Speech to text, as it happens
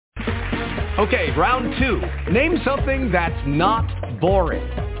Okay, round 2. Name something that's not boring.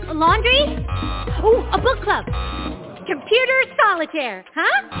 A laundry? Ooh, a book club. Computer solitaire,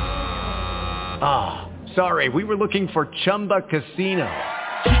 huh? Ah, sorry, we were looking for Chumba Casino.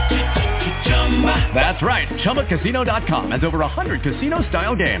 That's right, ChumbaCasino.com has over 100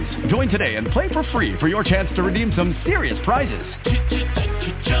 casino-style games. Join today and play for free for your chance to redeem some serious prizes.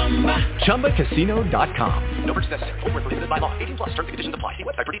 ChumbaCasino.com. No purchase necessary. Void where prohibited by law. 18+ terms and conditions apply. See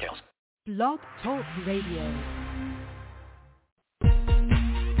website for details. Blog Talk Radio.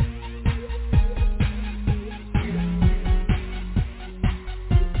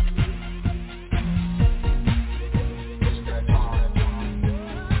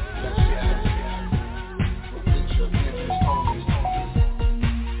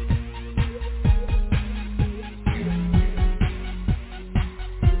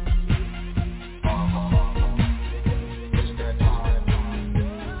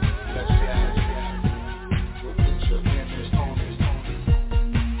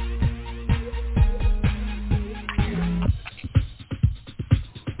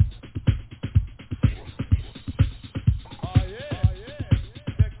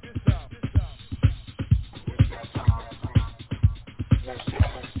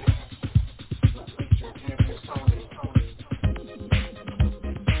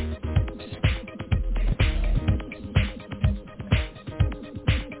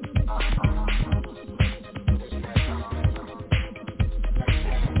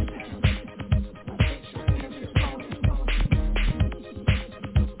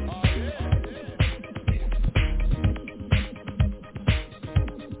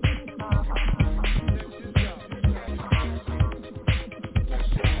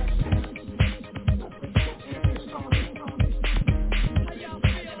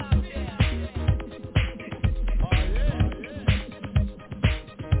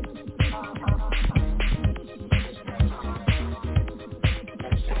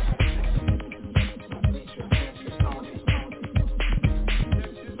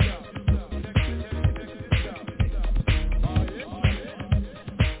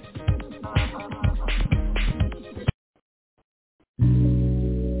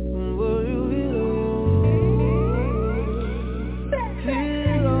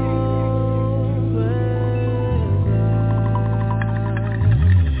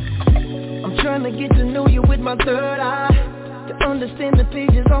 Third eye to understand the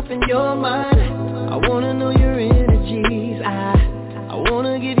pages off in your mind. I wanna know your energies. I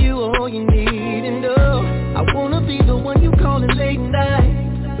wanna give you all you need, and I wanna be the one you call in late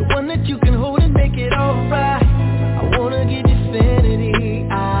night, the one that you can hold and make it alright. I wanna give you sanity.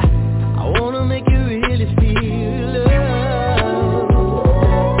 I wanna make you really feel love,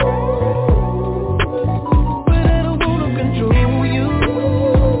 but I don't wanna control you.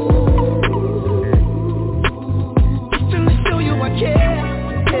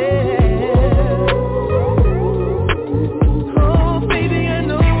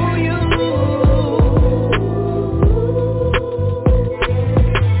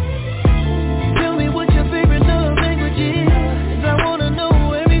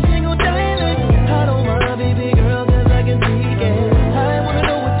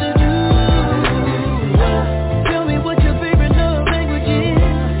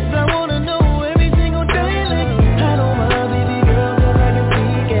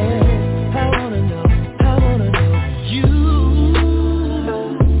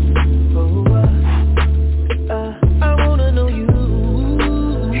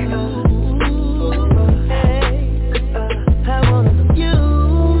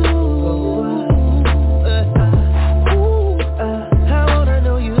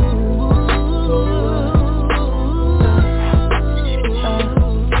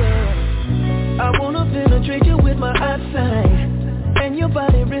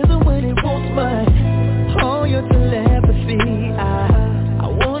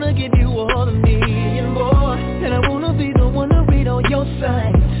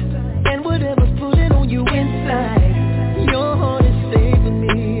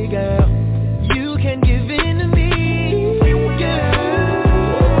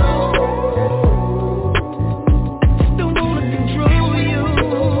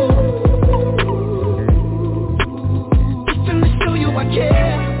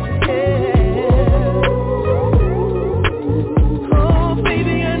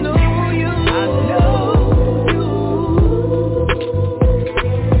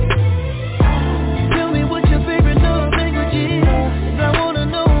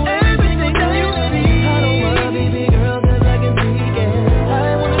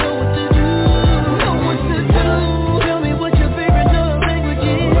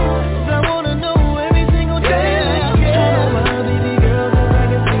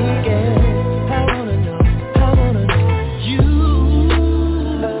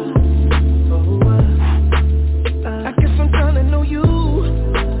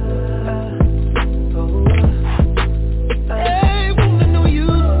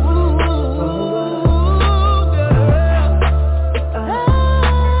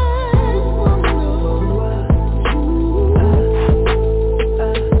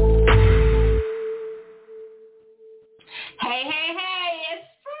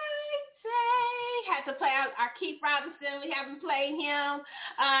 join him.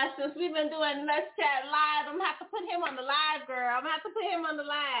 Since we've been doing Let's Chat Live, I'm going to have to put him on the live, girl. I'm going to have to put him on the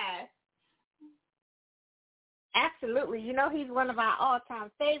live. Absolutely. You know, he's one of our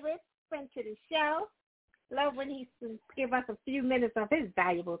all-time favorites. Friend to the show. Love when he give us a few minutes of his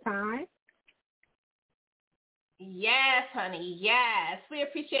valuable time. Yes, honey. Yes. We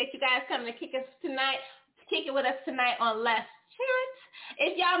appreciate you guys coming to kick it with us tonight on Let's Chat.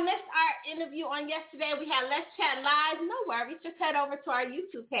 If y'all missed our interview on yesterday, we had Let's Chat Live. No worries. Just head over to our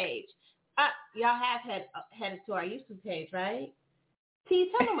YouTube page. Y'all have headed to our YouTube page, right?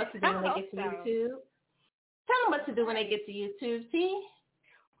 T, tell them what to do when they get to YouTube. Tell them what to do when they get to YouTube, T.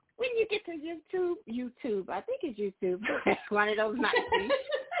 When you get to YouTube, I think it's YouTube. One of those nights.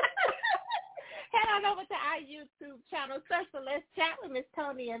 Head on over to our YouTube channel, search for Let's Chat with Miss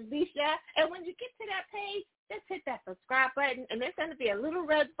Toni and Lissha. And when you get to that page, just hit that subscribe button. And there's going to be a little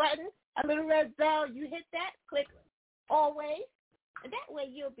red button, a little red bell. You hit that, click always. And that way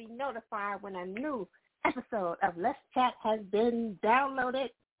you'll be notified when a new episode of Let's Chat has been downloaded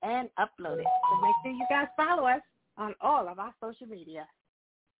and uploaded. So make sure you guys follow us on all of our social media.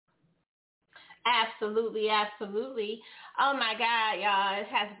 Absolutely, absolutely. Oh, my God, y'all, it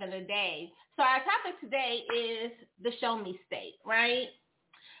has been a day. So our topic today is the show me state, right?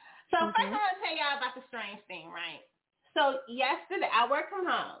 So first I want to tell y'all about the strange thing, right? So yesterday, I work from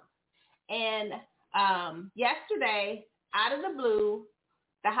home, and yesterday, out of the blue,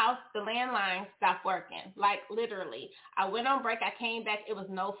 the landline stopped working, like literally. I went on break, I came back, it was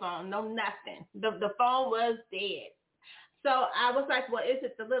no phone, no nothing. The phone was dead. So I was like, well, is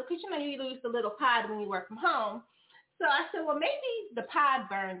it the little, because you know you lose the little pod when you work from home. So I said, well, maybe the pod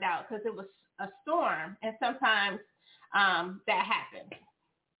burned out because it was a storm, and sometimes that happens.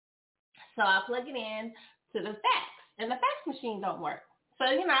 So I plug it in to the fax, and the fax machine don't work. So,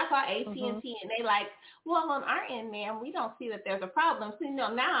 you know, I call AT&T, and they like, well, on our end, ma'am, we don't see that there's a problem. So, you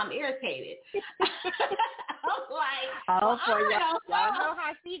know, now I'm irritated. I'm like, oh, for y'all know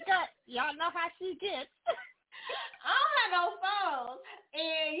how she gets. Y'all know how she gets. I don't have no phone,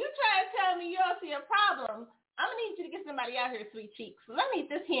 and you try to tell me you don't see a problem. I'm going to need you to get somebody out here, sweet cheeks. Let me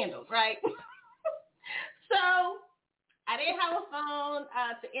get this handled, right? So I didn't have a phone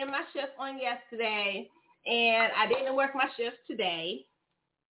to end my shift on yesterday, and I didn't work my shift today.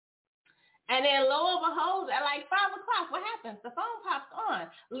 And then lo and behold, at like 5 o'clock, what happens? The phone pops on.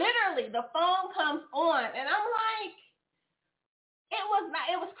 Literally, the phone comes on, and I'm like,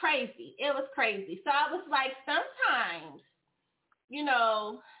 it was crazy. It was crazy. So I was like, sometimes, you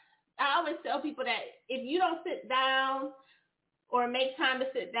know, I always tell people that if you don't sit down or make time to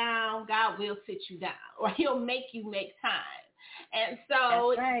sit down, God will sit you down, or he'll make you make time. And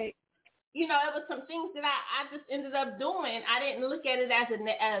so, that's right. You know, it was some things that I just ended up doing. I didn't look at it as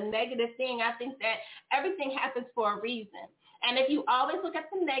a negative thing. I think that everything happens for a reason. And if you always look at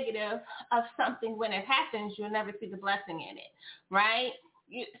the negative of something when it happens, you'll never see the blessing in it, right?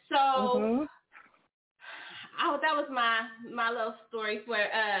 That was my little story for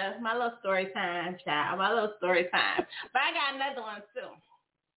my little story time, child. My little story time. But I got another one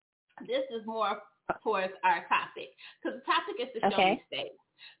too. This is more towards our topic, because the topic is the show me state.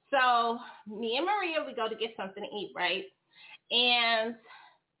 So me and Maria, we go to get something to eat, right? And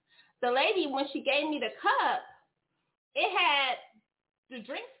the lady, when she gave me the cup, it had the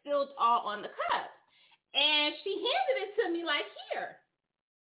drink spilled all on the cup. And she handed it to me like, here.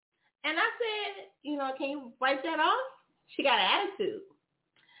 And I said, you know, can you wipe that off? She got an attitude.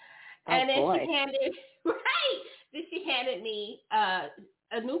 And then she handed me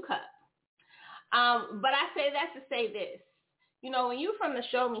a new cup. But I say that to say this. You know, when you're from the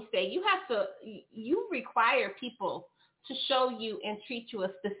show me state, you require people to show you and treat you a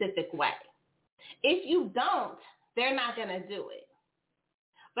specific way. If you don't, they're not going to do it.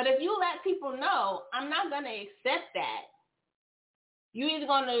 But if you let people know, I'm not going to accept that, you're either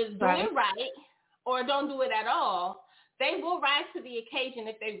going to do it right or don't do it at all, they will rise to the occasion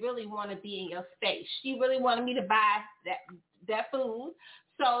if they really want to be in your space. She really wanted me to buy that food,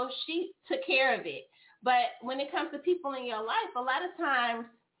 so she took care of it. But when it comes to people in your life, a lot of times,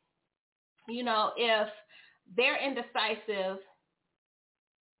 you know, if they're indecisive,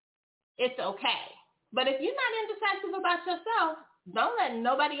 it's okay. But if you're not indecisive about yourself, don't let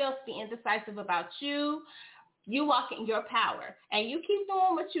nobody else be indecisive about you. You walk in your power, and you keep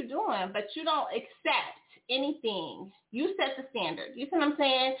doing what you're doing, but you don't accept anything. You set the standard. You see what I'm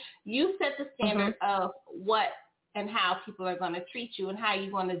saying? You set the standard of what and how people are going to treat you and how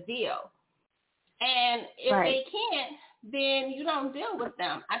you're going to deal. And if they can't, then you don't deal with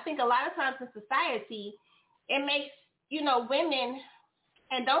them. I think a lot of times in society, it makes, you know, women,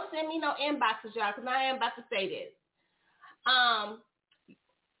 and don't send me no inboxes, y'all, because I am about to say this. Some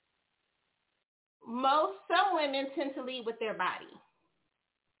women tend to lead with their body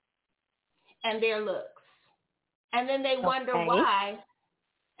and their looks. And then they wonder why.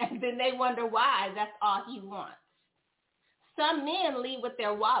 And then they wonder why that's all he wants. Some men lead with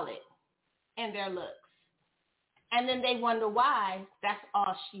their wallet and their looks. And then they wonder why that's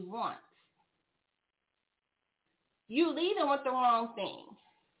all she wants. You leading with the wrong thing.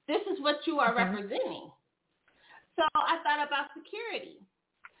 This is what you are representing. So I thought about security.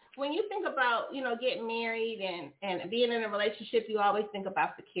 When you think about, getting married and being in a relationship, you always think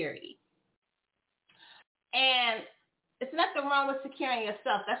about security. And it's nothing wrong with securing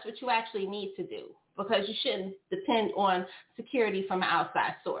yourself. That's what you actually need to do, because you shouldn't depend on security from an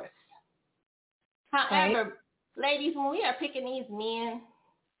outside source. However, ladies, when we are picking these men,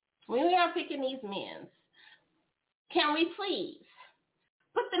 can we please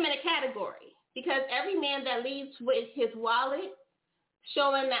put them in a category? Because every man that leads with his wallet,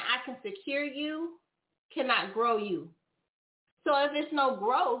 showing that I can secure you, cannot grow you. So if there's no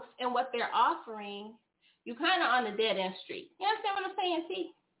growth in what they're offering, you're kind of on the dead end street. You understand what I'm saying,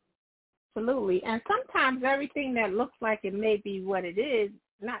 T? Absolutely. And sometimes everything that looks like it may be what it is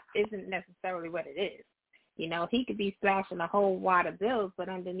isn't necessarily what it is. He could be splashing a whole wad of bills, but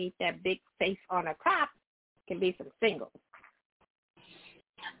underneath that big face on a top can be some singles.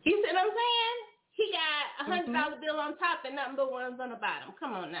 You see what I'm saying? He got $100 bill on top and nothing but ones on the bottom.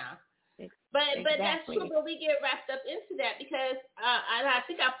 Come on now. But that's true, but we get wrapped up into that because I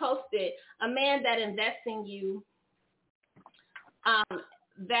think I posted a man that invests in you,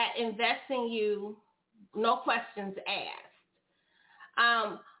 no questions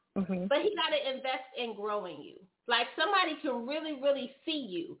asked. But he got to invest in growing you. Like somebody can really, really see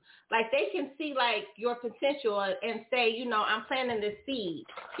you. Like they can see like your potential and say, I'm planting this seed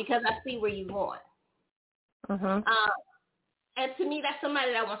because I see where you're going. And to me, that's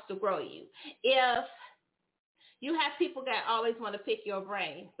somebody that wants to grow you. If you have people that always want to pick your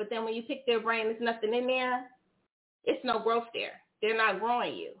brain, but then when you pick their brain, there's nothing in there, it's no growth there. They're not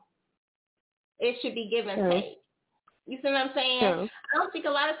growing you. It should be give and take. You see what I'm saying? I don't think a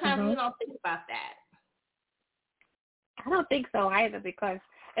lot of times we don't think about that. I don't think so either, because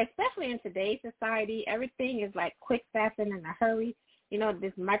especially in today's society, everything is like quick, fast, and in a hurry.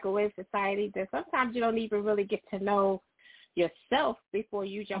 This microwave society, that sometimes you don't even really get to know yourself before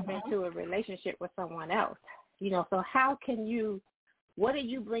you jump into a relationship with someone else. So what are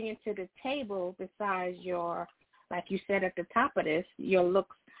you bringing to the table besides your, like you said at the top of this, your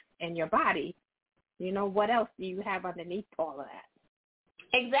looks and your body? What else do you have underneath all of that?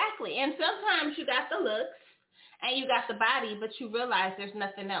 Exactly. And sometimes you got the looks and you got the body, but you realize there's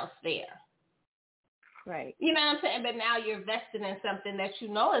nothing else there. Right. You know what I'm saying? But now you're vested in something that is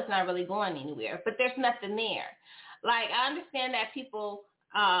not really going anywhere, but there's nothing there. Like, I understand that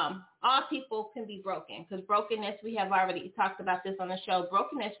all people can be broken, because brokenness, we have already talked about this on the show,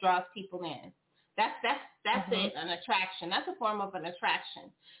 brokenness draws people in. That's it, an attraction. That's a form of an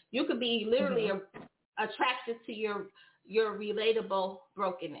attraction. You could be literally attracted to your relatable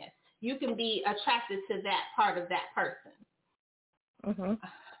brokenness. You can be attracted to that part of that person.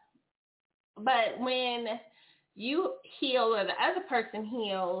 But when you heal or the other person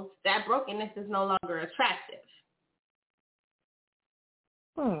heals, that brokenness is no longer attractive.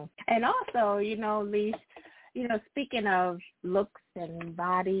 And also, Lissha, speaking of looks and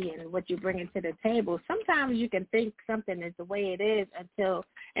body and what you bring into the table, sometimes you can think something is the way it is until,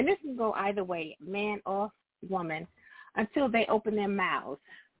 and this can go either way, man or woman, until they open their mouths.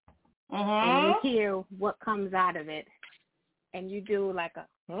 And you hear what comes out of it, and you do like a,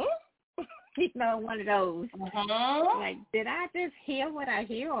 one of those. Like, did I just hear what I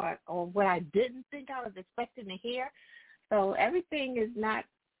hear or what I didn't think I was expecting to hear? So everything is not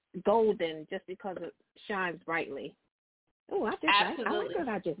golden just because it shines brightly. Oh, I like what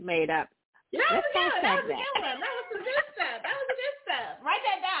I just made up. That was a good one. That was some good stuff. Write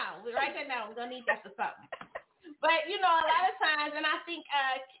that down. We're going to need that for something. But, a lot of times, and I think,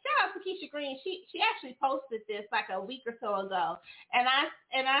 shout out to Keisha Green, she actually posted this like a week or so ago. And I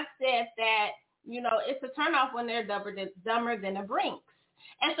said that, it's a turnoff when they're dumber than the Brinks.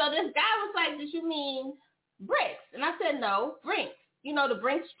 And so this guy was like, did you mean bricks? And I said, no, Brinks. The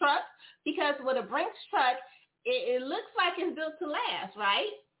Brinks truck, because with a Brinks truck, it looks like it's built to last, right?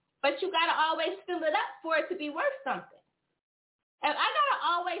 But you got to always fill it up for it to be worth something. And I got to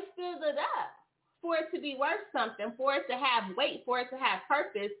always fill it up for it to be worth something, for it to have weight, for it to have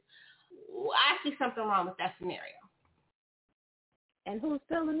purpose. I see something wrong with that scenario. And who's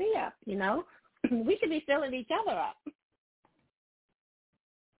filling me up, We should be filling each other up.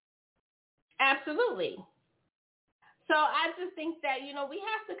 Absolutely. So I just think that, we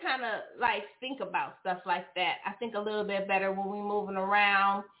have to kind of like think about stuff like that. I think a little bit better when we're moving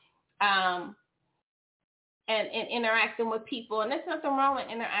around and interacting with people. And there's nothing wrong with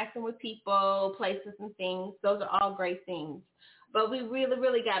interacting with people, places and things. Those are all great things. But we really,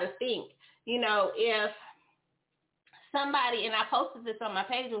 really got to think, if somebody, and I posted this on my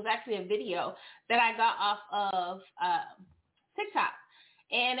page, it was actually a video that I got off of TikTok.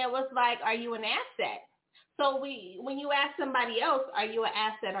 And it was like, are you an asset? So when you ask somebody else, are you an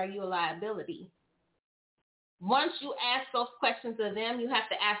asset? Are you a liability? Once you ask those questions of them, you have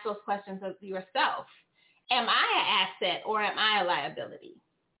to ask those questions of yourself. Am I an asset or am I a liability?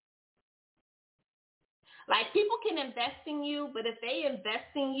 Like, people can invest in you, but if they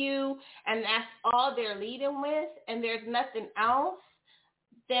invest in you and that's all they're leading with and there's nothing else,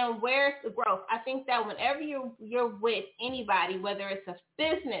 then where's the growth? I think that whenever you're with anybody, whether it's a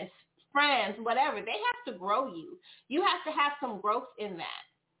business, friends, whatever, they have to grow you. You have to have some growth in that.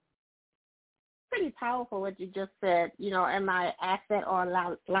 Pretty powerful what you just said, am I an asset or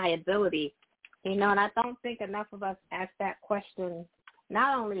a liability? And I don't think enough of us ask that question,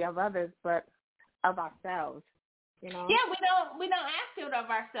 not only of others, but of ourselves. Yeah, we don't ask it of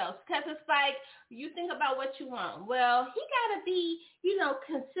ourselves because it's like you think about what you want. Well, he got to be,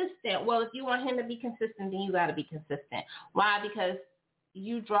 consistent. Well, if you want him to be consistent, then you got to be consistent. Why? Because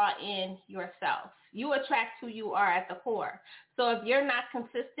you draw in yourself. You attract who you are at the core. So if you're not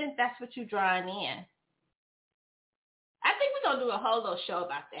consistent, that's what you're drawing in. I think we're going to do a whole little show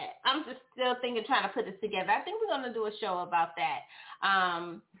about that. I'm just still trying to put it together. I think we're going to do a show about that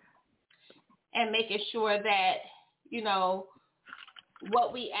and making sure that,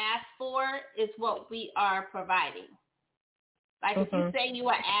 what we ask for is what we are providing. Like if you say you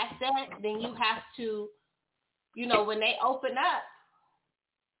are an asset, then you have to,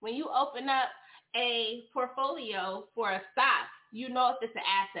 when you open up a portfolio for a stock, you know if it's an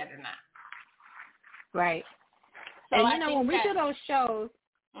asset or not. Right. So and when we do those shows,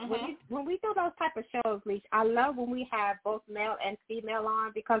 when we do those type of shows, Lissha, I love when we have both male and female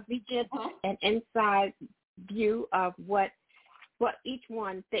on because we get an inside view of what each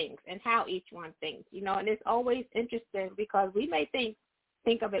one thinks and how each one thinks, and it's always interesting because we may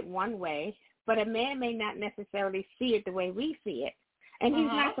think of it one way, but a man may not necessarily see it the way we see it, and he's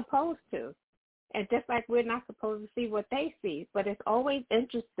not supposed to. And just like we're not supposed to see what they see, but it's always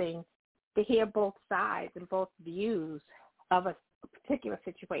interesting to hear both sides and both views of a particular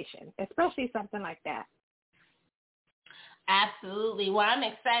situation, especially something like that. Absolutely. Well, I'm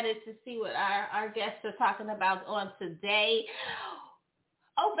excited to see what our guests are talking about on today.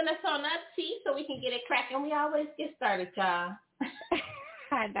 Open us on up, T, so we can get it cracking. We always get started, y'all.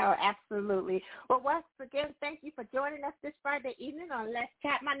 I know, absolutely. Well, once again, thank you for joining us this Friday evening on Let's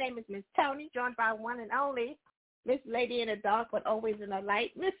Chat. My name is Miss Toni, joined by one and only Miss Lady in the Dark, but always in the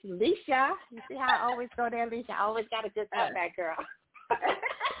light, Miss Lissha. You see how I always go there, Lissha? I always got a good time, that girl.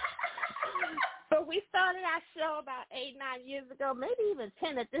 So we started our show about 8-9 years ago, maybe even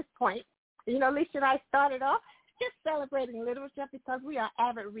 10 at this point. Lissha and I started off just celebrating literature because we are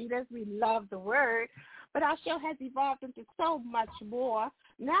avid readers. We love the word. But our show has evolved into so much more.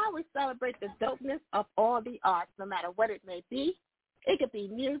 Now we celebrate the dopeness of all the arts, no matter what it may be. It could be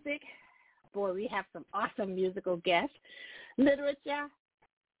music. Boy, we have some awesome musical guests. Literature,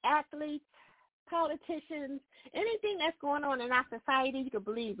 athletes, politicians, anything that's going on in our society, you can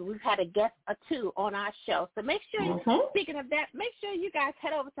believe it. We've had a guest or two on our show. So make sure, speaking of that, make sure you guys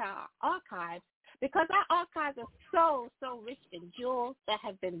head over to our archives because our archives are so rich in jewels that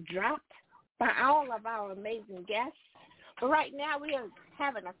have been dropped by all of our amazing guests. But right now we are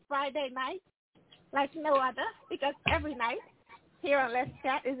having a Friday night like no other because every night here on Let's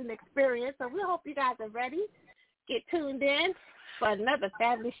Chat is an experience. So we hope you guys are ready. Get tuned in for another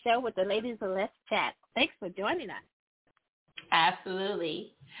fabulous show with the ladies of Let's Chat. Thanks for joining us.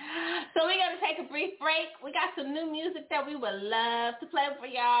 Absolutely. So we're going to take a brief break. We got some new music that we would love to play for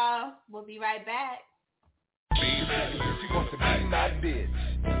y'all. We'll be right back. She wants to be my bitch.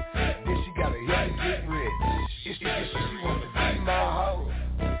 Then she got to help me get rich. She wants to be my hoe.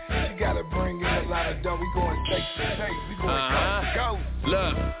 She got to bring in a lot of dough. We going state to state. We going go.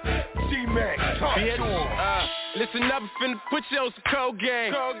 Look. T-Mac, talk to him. Listen up, finna put you on some cold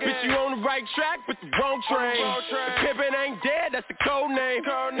game. Bitch, you on the right track, but the wrong train. The pimpin' ain't dead, that's the code name.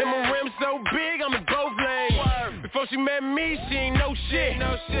 And my rim so big, I'm in both lanes. Before she met me, she ain't no shit.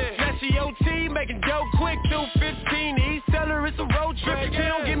 Now she OT, making dough quick, 215. East Teller, it's a road trip. She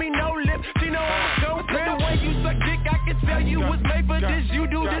don't give me no lip, she know I'm so good. The way you suck dick, I can tell you was made for this. You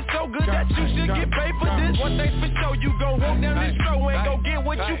do this so good that you should get paid for this. One thing's for sure, you gon' walk down this road and go get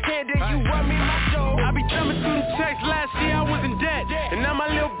what you can, then you run me my show. I be thumbing through the checks, last year I was in debt, and now my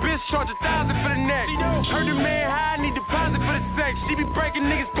little bitch charge 1,000 for the neck. Heard the man high, need deposit for the sex. She be breaking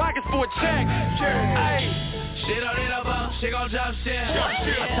niggas' pockets for a check. Ayy. She don't need a bump, she gon' jump shit.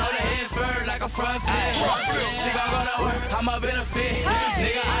 I told her head first like a front flip. She gon' go to work, I'ma benefit.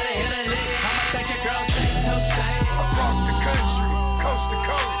 Nigga, I done hit a lick, I'ma take your girl state to state. Across the country, coast to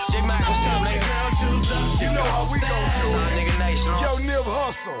coast. She might go to make girl choose up. You know how we gon' do it. Nigga nation. Yo, Nib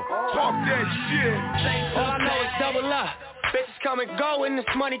Hustle, talk that shit. All I know is double up. Bitches come and go and this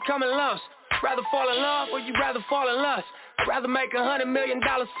money come in lumps. Rather fall in love or you rather fall in lust? I'd rather make $100 million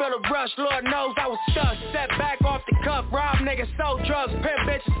for the rush. Lord knows I was stuck. Step back off the cuff. Rob niggas, sold drugs, pimp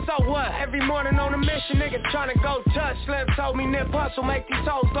bitches, so what? Every morning on a mission, niggas tryna go touch. Slim told me Nip Hustle, make these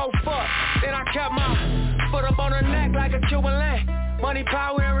hoes go fuck. Then I kept my foot up on her neck like a Cuban link. Money,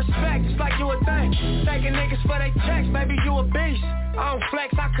 power, and respect, just like you would think. Taking niggas for they checks, baby, you a beast. I don't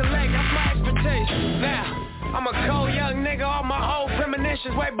flex, I collect, that's my expertise. Now, I'm a cold young nigga, all my old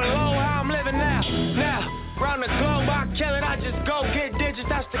premonitions way below how I'm living now. Now, round the globe, I kill it, I just go get digits,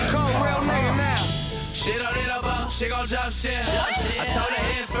 that's the code, real nigga now. She don't need a bump, she gon' jump shit. I told her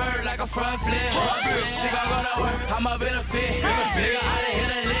head first like a front flip. She gon' go to work, I'ma benefit. Nigga, I done hit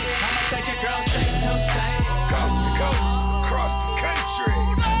a lick, I'ma take your girl state to state. Coast to coast, across the country.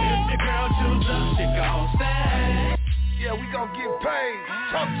 If your girl choose up, she gon' stay. Yeah, we gon' get paid.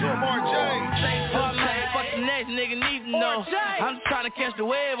 Talk to him, RJ. Fuck the next nigga need to know. I'm just tryna catch the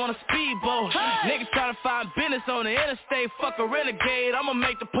wave on a speedboat. Niggas tryna find business on the interstate. Fuck a renegade, I'ma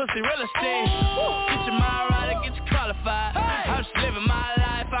make the pussy real estate. Get your mind right, get you qualified. I'm just living my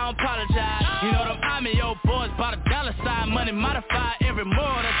life, I don't apologize. You know them I'm in your boys by the dollar sign. Money modified every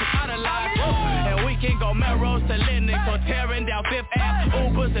more that you out of life. And we can go Melrose to Lennox or tearing down Fifth Ave,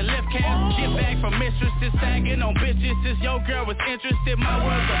 Ubers and lift cabs. Get back from mistresses, sagging on bitches. Since your girl was interested, my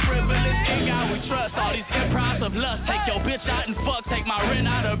words are frivolous. In God we trust, all these improvs of lust. Take your bitch out and fuck, take my rent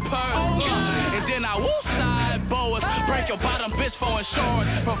out of purse. And then I woo side boas, break your bottom bitch for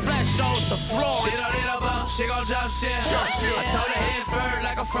insurance. From flash shows to Florida. She don't need a bump, she gon' jump shit. I told her head first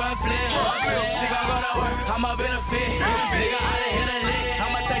like a front flip. She gon' go to work, I'ma benefit. Nigga, I done hit a lick,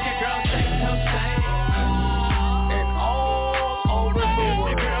 I'ma take your girl state to state. And all over the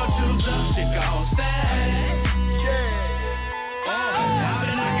world. If your girl choose up, she gon' stay. I've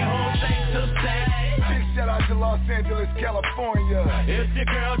been knocking whole state to state. Big shout out to Los Angeles, California. If your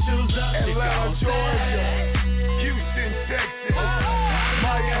girl choose up, she Atlanta, gon' Georgia. stay. Houston, Texas.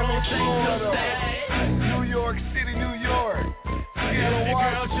 Miami, Florida. New York City, New York. Seattle,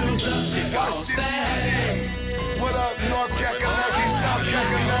 Washington. Washington, D.C. What up, North Carolina, South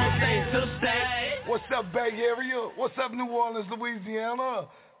Carolina? What's up, Bay Area? What's up, New Orleans, Louisiana?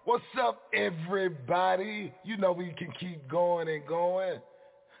 What's up, everybody? You know we can keep going and going.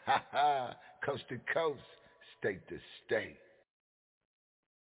 Ha ha. Coast to coast, state to state.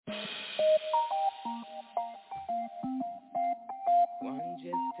 One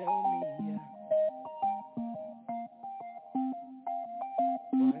just tell me,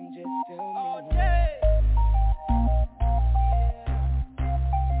 one just tell me,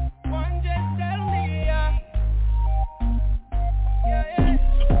 one just tell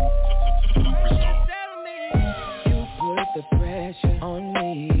me, you put the pressure on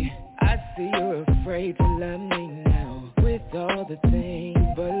me. I see you're afraid to love me now. With all the things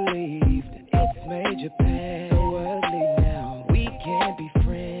you believed, it's made your past so ugly now. We can't be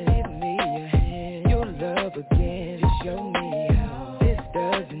friends, give me your hand. Your love again, just show me how. This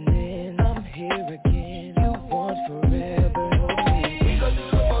doesn't end, I'm here again. You want forever, hold me. We go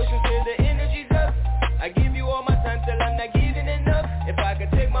through the motions till the energy's up. I give you all my time till I'm not giving enough. If I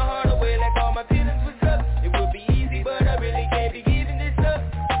could take my heart away like all my feelings was up, it would be easy, but I really can't be giving this up.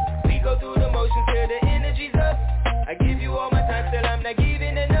 We go through the motions till the energy's up. I give you all my time till I'm not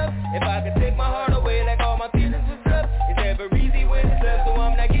giving enough. If I could take my heart away like all my feelings was up, it's never easy when it's love, so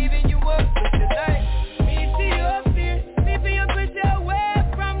I'm not giving you up. It's just like me to your fear, me for you push away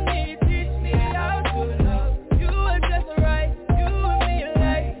from me. Teach me how to love. You are just right, you and me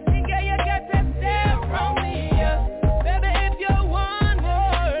alike. Think you got to stay around me, yeah. Baby, if you want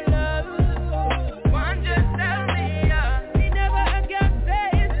more love,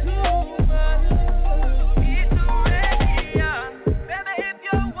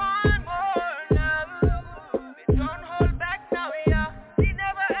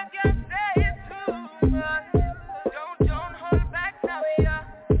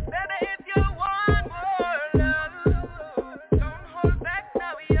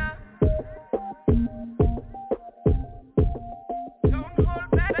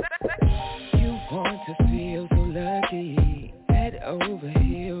 to feel so lucky. Head over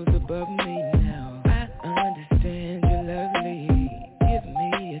heels above me now. I understand you're lovely. Give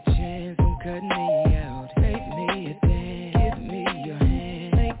me a chance, don't cut me out. Make me a dance, give me your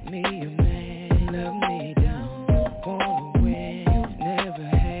hand. Make me a man, love me down. You wanna win, you've never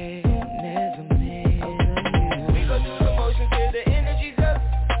had as a man. We go through the motions till the energy's up.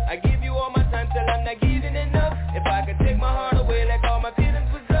 I give you all my time till I'm not giving enough. If I could take my heart away like all my feelings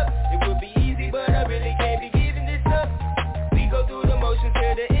was up, it would be easy, but I really can't be giving this up. We go through the motions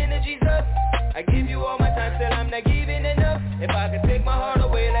till the energy's up. I give you all my time till I'm not giving enough. If I could take my heart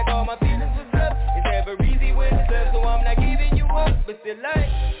away like all my feelings was up, it's never easy when it's love, so I'm not giving you up. But still like,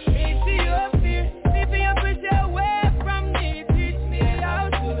 me see you up here, keeping your pressure away from me. Teach me how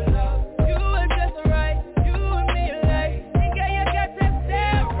to love. You are just right, you and me alike. And girl, you got to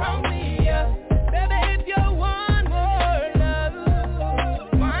stay from me, yeah. Baby, if you want more love,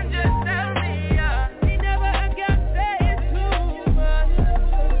 one just tell me, yeah. Me never again say it's too much.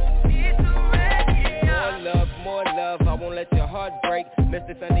 Be too ready, yeah. More love, I won't let your heart break.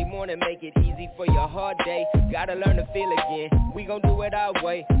 Mr. Sunday morning, make it easy for your hard day. Gotta learn to feel again, we gon' do it our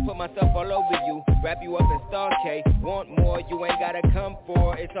way. Put myself all over you, wrap you up in star K. Want more, you ain't gotta come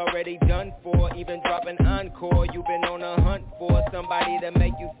for. It's already done for, even dropping encore. You've been on a hunt for somebody to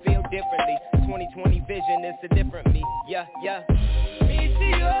make you feel differently. 2020 vision, it's a different me, yeah, yeah. Me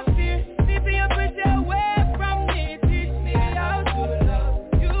see you up here, keeping your pressure away from me. Teach me how to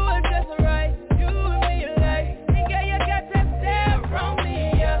love. You are just right, you and me alike. And girl, you got to stay from me,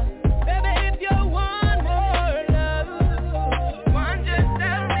 yeah. Baby, if you want more love, one just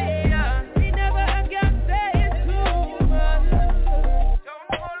tell me, yeah. Me never again say it's too much. Don't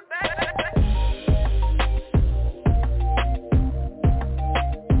hold back.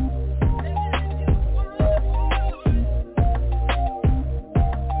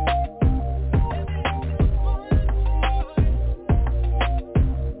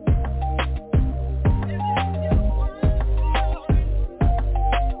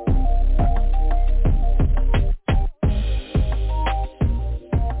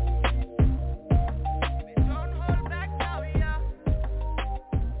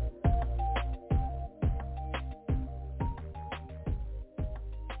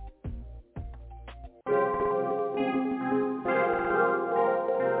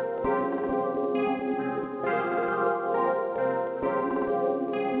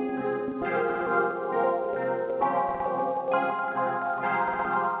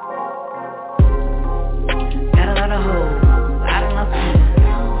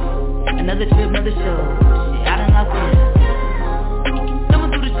 Another trip, another show. Shit, I done lost it.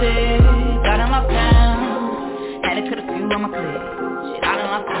 Thumbing through the shit, got in lockdown. Had to cut a few on my clip. Shit, I done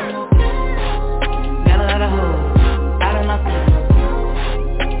lost it. Got a lot of hoes, I done lost it.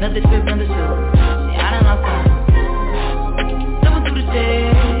 Another trip, another show. Shit, I done lost it. Thumbing through the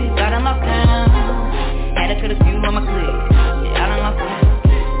shit, got in lockdown. Had to cut a few on my clip. Shit, I done lost it.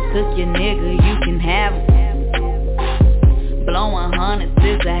 Cook your nigga, you can have it. Blowing hundreds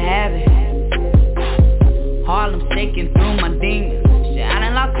is a habit. Harlem shaking through my demons. Shit, I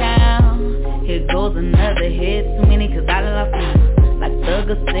done locked down. Here goes another hit, too many cause I done lost it. Like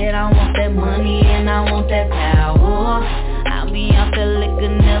Thugger said, I want that money and I want that power. I'll be out the liquor,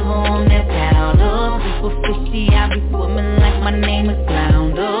 never on that powder. People fishy, I be swimming like my name is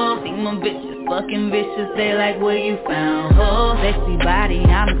Flounder. See my bitches fucking vicious, they like where you found her. Sexy body,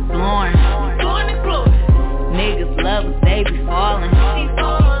 I'm exploring. Niggas love us, they be falling.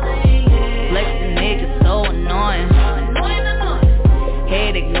 Flexing niggas so annoying.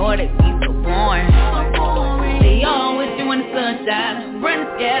 Head ignored, it be so boring. They all with you when the sun shines. Running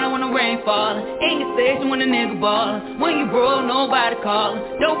scatter when the rain falling. In your station when the nigga ballin'. When you broke, nobody callin'.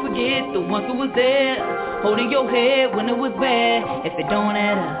 Don't forget the ones who was there, holding your head when it was bad. If it don't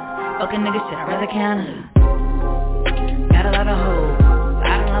add up, fucking niggas shit, I'd rather count it. Got a lot of hoes,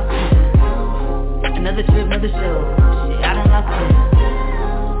 I don't love it. Another trip, another show. Shit, I done lost it.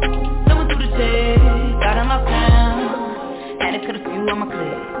 Thumbing through the shit, got in lockdown. Had to cut a few on my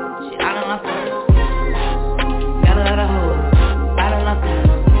clip. Shit, I done lost it. Got a lot of hoes, I done lost it.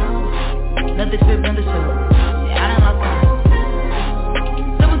 Another trip, another show. Shit, I done lost it.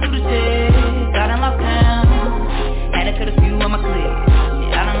 Thumbing through the shit, got in lockdown. Had to cut a few on my clip.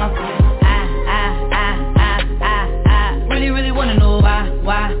 Shit, I done lost it. I really wanna know why.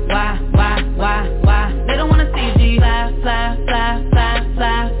 They don't wanna see G fly.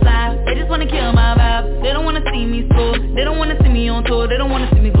 They just wanna kill my vibe. They don't wanna see me score. They don't wanna see me on tour. They don't wanna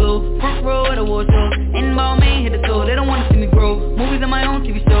see me glow. Front row at a award show. In ball main hit the toe. They don't wanna see me grow. Movies on my own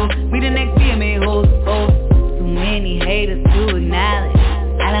TV show. We the next BMA hoes.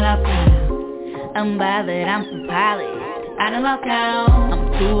 I'm bothered, I'm too polished. I done lost count, I'm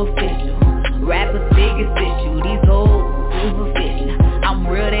too official. Rappers biggest issue, these hoes superficial. I'm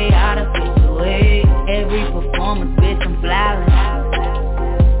real, they artificial, hey. Every performance, bitch, I'm flawless.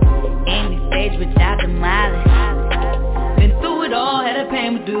 Any stage without the mileage. Been through it all, had to pay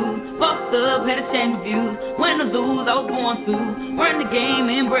my dues. Fucked up, had to change my views. Win or lose, I was born to run the game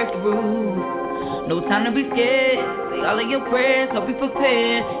and break the rules. No time to be scared. Say all of your prayers, hope you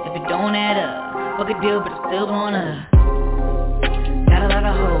prepared. If it don't add up, fuck a deal, but it's still going up. Got a lot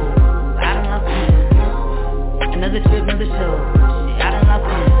of hoes, I done lost count. Another trip, another show, shit, I done lost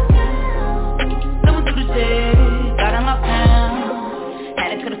count. Someone through the shade, I done lost count. Had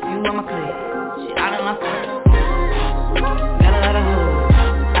to cut a few on my clip, shit, I done lost count. Got a lot of hoes,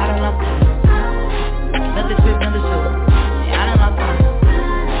 I done lost count. Another trip, another show, shit, I done lost count.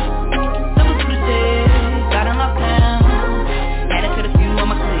 Someone through the shade, I done lost count. Had to cut a few on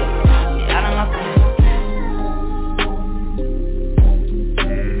my clip, shit, I done lost count.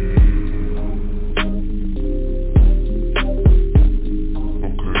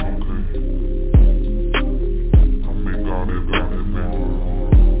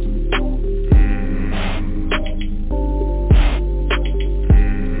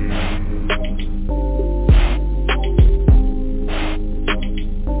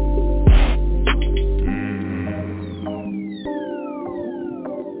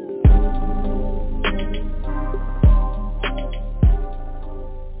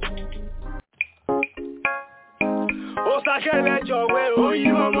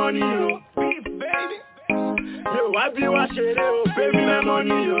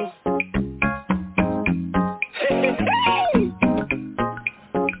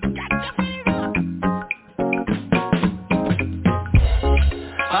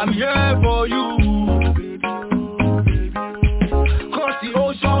 I'm here for you. Cross the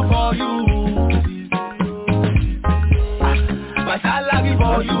ocean for you. My salary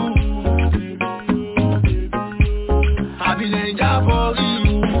for you. I've been angel for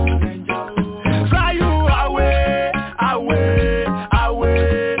you. Fly you away, away,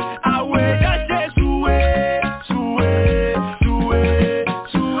 away, away. Just say suwe, suwe, suwe,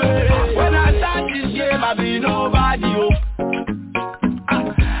 suwe. When I start this game, I've been nobody, oh.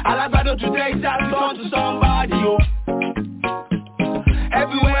 To take that turn to somebody, oh.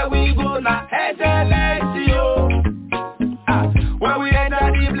 Everywhere we go now, excellency, oh. When we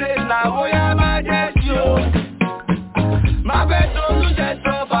enter the place now, oh yeah, majesty, oh. My best solution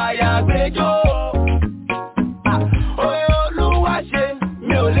so fire, big, oh. Oh, Olúwa ṣe,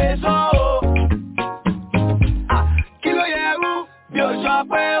 mi ò lè sọ, oh. Kí ló yẹ rú, bí o sọ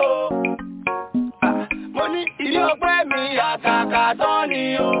pé, oh. Mo ní ìdí ọpẹ́ mi, àkàkà tán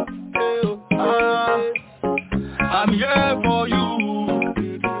ni, oh. I'm here for you.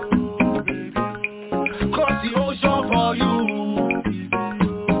 Cross the ocean for you.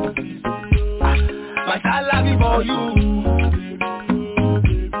 My salary for you.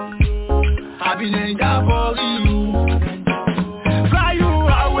 I've been angel for you. Fly you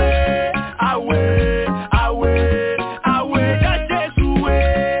away, away, away, away. Just say suwe,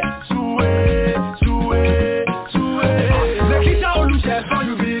 suwe, suwe, suwe. Lissha Olusegun,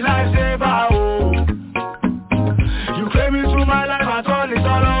 you be lifesaver, oh. You came into my life, I thought it's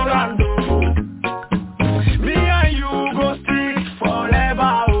all around, oh. Me and you go stick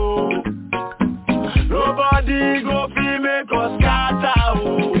forever, oh. Nobody go feel make us scatter,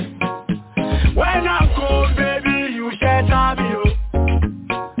 oh. When I'm cold, baby, you shelter me, oh.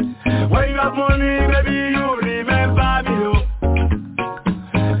 When you have money, baby, you remember me, oh.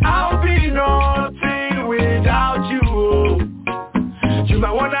 I'll be nothing without you, oh. You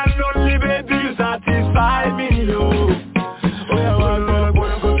my one and only, baby, you satisfy me, oh. Oh yeah, one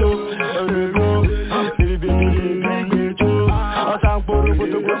go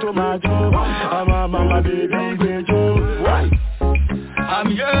to my baby, I'm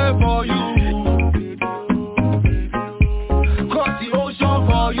here for you. Cross the ocean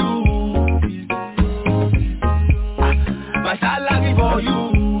for you. My salary for you.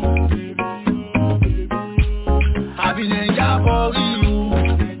 I've been angel for you.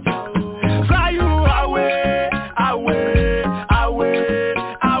 Fly you away, away, away,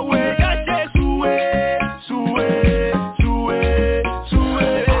 away. Just say suwe, suwe, suwe, suwe.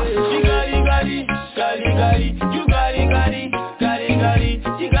 Gali, gali, gali, you gali, gali, gali, gali,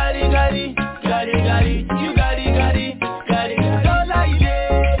 you gali, gali, gali, gali, you gali, gali, gali. Dollar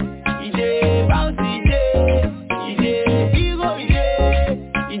ide, bounce ide, ego ide,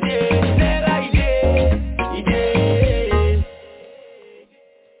 naira ide.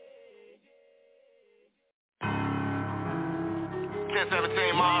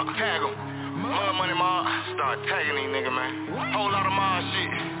 10-17 mark, tag 'em. Mud money, ma. Start tagging these niggas, man. Whole lot of ma shit.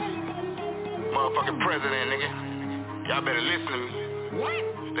 Motherfucking president, nigga. Y'all better listen to me. What?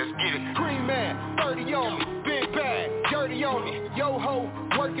 Let's get it. Green man, 30 on me, big bag, dirty on me. Yo ho,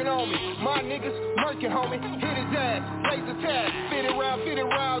 working on me. My niggas murking, homie. Hit his ass, laser tag, 50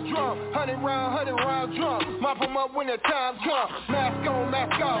 round drum, 100 round drum. Mop him up when the time comes. Mask on,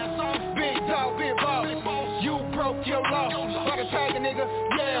 mask off. Big dog, big boss. You broke your loss. Like a tag a nigga,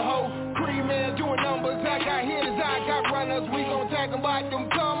 yeah ho. Green man doing numbers. I got hitters, I got runners. We gon' tag them by them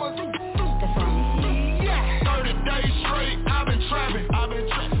commas. 30 days straight, I've been trapping.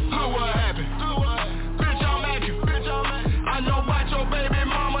 Look what happened. Bitch, I'm at you. I know about your baby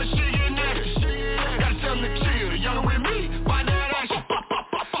mama, she get naked. Gotta tell them to chill, younger with me, by that action.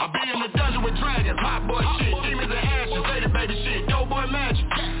 I be in the dungeon with dragons, hot boy shit, demons and ashes, lady baby shit, dope boy magic.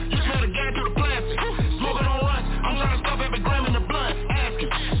 You smell the gang through the plastic, smoking on runs. I'm trying to stuff every gram in the blunt. Asking,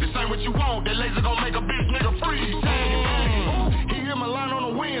 this ain't what you want, that laser gon' make a bitch nigga freeze. He hit my line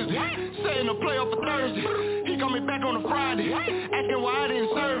on a Wednesday, saying to play off a Thursday. Call me back on a Friday, asking why I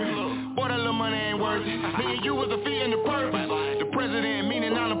didn't serve him. Boy, that little money ain't worth it. Me and you was a fee and the purpose. The president,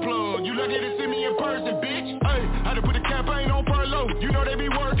 meaning I'm the plug. You lucky to see me in person, bitch. Hey, had to put the campaign on furlough. You know they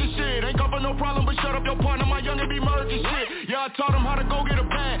be working shit. Ain't come for no problem, but shut up your partner. My youngin' be murking shit. Yeah, I taught him how to go get a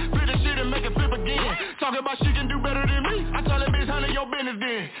bag, flip the shit and make it flip again. Talking about she can do better than me. I tell that bitch, handle your business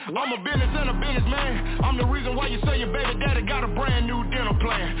then. I'm a business and a businessman. I'm the reason why you say your baby daddy got a brand new dental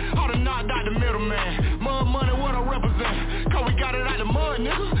plan. How to knock out the middleman. Mud money, what I represent. Cause we got it out the mud,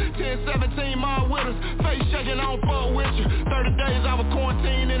 nigga. 10, 17 mile with us. Face shaking, I don't fuck with you. 30 days I was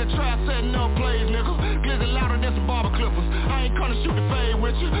quarantined in the trap, setting up plays, nigga. Glizzy louder than some barber clippers. I ain't gonna shoot the fade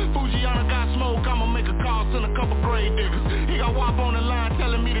with you. Fujiana got smoke, I'ma make a call, send a couple grave diggers. He got WAP on the line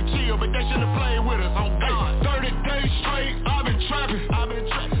telling me to chill, but they shouldn't play with us. On God. 30 days straight, I've been trapping.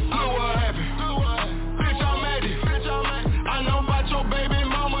 Look what happened. Bitch, I'm at it. I know about your baby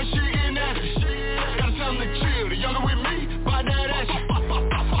mama, she getting at it. Gotta tell them to chill, the younger with me, by that action.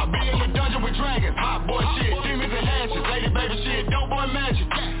 I be in the dungeon with dragons, hot boy shit, demons and ashes, lady baby shit, dope boy magic.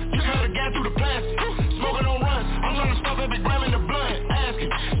 You smell the gas through the plastic, smoking on runs. I'm trying to stuff every gram in the blood, asking,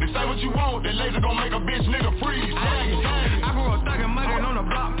 this ain't what you want, that laser gon' make a bitch nigga freeze. I grew up thuggin' muggin' on the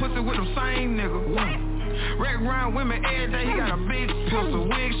block, pussy with them same niggas. Wreck round women every day, he got a big pistol,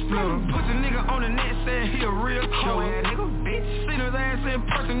 wig splitter. Pussy nigga on the net said he a real killer. Seen his ass in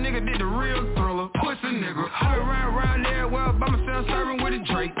person, nigga did the real thriller. Pussy nigga, I been round there well by myself serving with a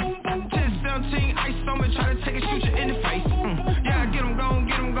Drake. 10, 17, ice on me, try to take a shoot you in the face. Yeah, get him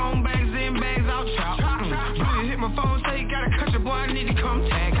gone, bags in, bags out, chop. Really hit my phone, say you gotta cut your boy, I need to come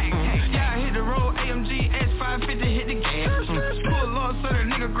tag. Yeah, I hit the road, AMG, S550, hit the gas. Pull up so that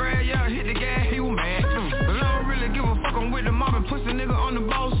nigga grab, yeah, hit the gas, he was mad. But I don't really give a fuck, I'm with the mob and pussy nigga on the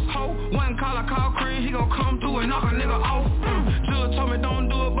boss. Ho, one call, I call Creed, he gon' come through and knock a nigga off. Jill told me don't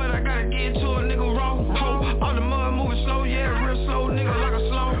do it, but I gotta get to a nigga raw. Ho, all the mud moving slow, yeah, real slow, nigga like a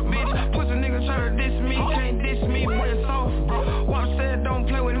slow bitch. Pussy nigga try to diss me, can't diss me when it's off. Wop said don't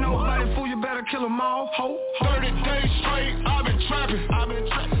play with nobody, fool, you better kill them all. Ho, 30 days straight, I've been trapping.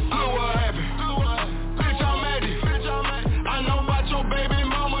 Look what happened. Bitch, I'm at it. I know about your baby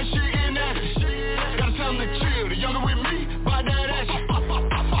mama, she getting at it. Gotta tell them to chill, the younger with me, by that action.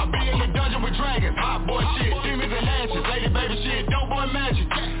 I be in the dungeon with dragons, hot boy shit, demons and ashes, lady baby shit, dope boy magic.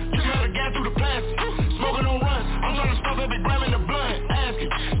 You smell the gas through the plastic, smoking on runs. I'm trying to stuff every gram in the blood, asking,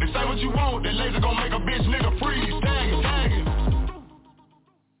 this ain't what you want, that laser gon' make a bitch nigga freeze, tagging.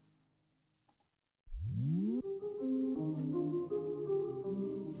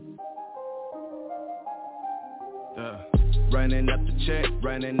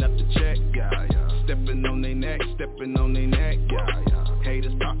 Running up the check, yeah. Stepping on they neck, yeah.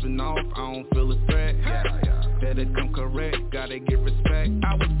 Haters popping off, I don't feel a threat, yeah. Better come correct, gotta get respect.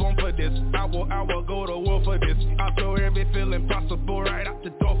 I was born for this, I will go to war for this. I'll throw every feeling possible right out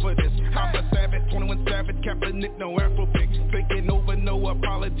the door for this. I'm a savage, 21 savage, Kaepernick, no Afro pick. Thinking over, no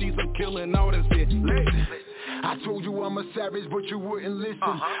apologies, I'm killing all this shit. I told you I'm a savage, but you wouldn't listen.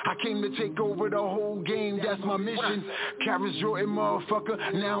 I came to take over the whole game, that's my mission. Carrots Jordan,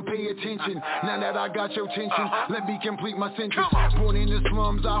 motherfucker, now pay attention. Now that I got your attention, let me complete my sentence. Born in the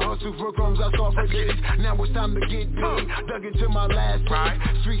slums, I hustle for crumbs, I saw for days. Now it's time to get paid, dug into my last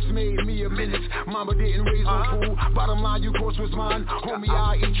day. Streets made me a menace, mama didn't raise no fool. Bottom line, you course was mine, homie,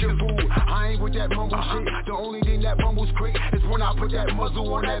 I eat your food. I ain't with that mumble shit, the only thing that mumbles quick is when I put that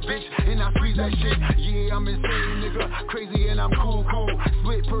muzzle on that bitch and I freeze that shit. Yeah, I'm insane. same nigga, crazy and I'm cool.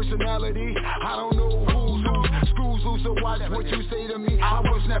 Split personality, I don't know who's who. Screws loose, so watch what you say to me. I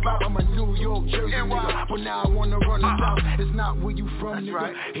will snap out, I'm a New York, Jersey nigga, but now I wanna run the South. It's not where you from, nigga,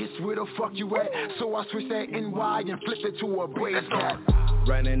 right. It's where the fuck you at. So I switch that NY and flip it to a brace cap.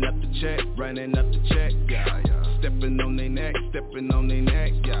 Running up the check, yeah. Stepping on they neck,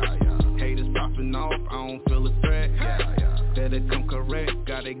 yeah. Haters popping off, I don't feel a threat, yeah. Better come correct,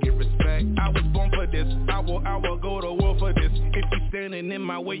 gotta get respect. I was born for this, I will go to war for this. If you standing in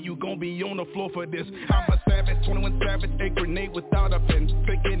my way, you gon' be on the floor for this. I'm a savage, 21 savage, a grenade without a pen.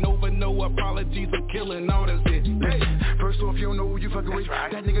 Taking over, no apologies, I'm killing all this shit. Hey, first off, you don't know who you fucking with.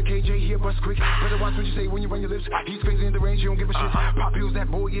 Right. That nigga KJ here bust quick. Better watch what you say when you run your lips. He's crazy in the range, you don't give a shit. Pop pills,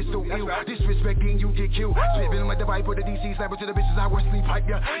 that boy is so ill. Right. Disrespecting, you get killed. Spitting like the Viper, the DC slapper to the bitches I was sleep hype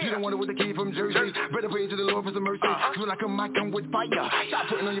ya. You don't want it with the kid from Jersey. Better pray to the Lord for some mercy. So when I come with fire. Stop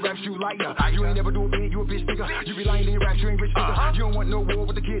putting on your raps, you liar. You ain't never do a bit, you a bitch nigga. You be lying in your raps, you ain't rich nigga. You don't want no war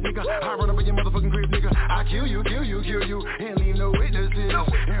with the kid nigga. I run up in your motherfucking crib nigga. I kill you, and leave no witnesses.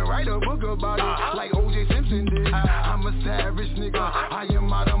 And write a book about it, like O.J. Simpson did. I'm a savage nigga, I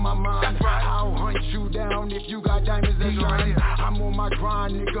am out of my mind. I'll hunt you down if you got diamonds that shine. I'm on my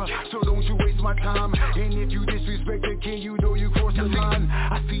grind nigga, so don't you waste my time. And if you disrespect the king, you know you cross the line.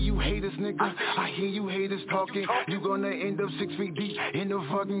 I see you haters nigga, I hear you haters talking. You gonna end up 6 feet deep in the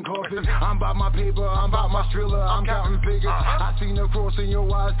fucking coffin. I'm about my paper, I'm about my thriller, I'm counting figures. I seen the cross in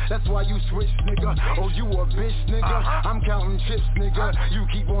your eyes, that's why you switch nigga. Oh you a bitch nigga, I'm counting chips nigga. You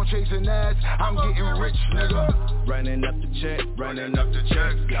keep on chasing ass, I'm getting rich nigga. Running up the check,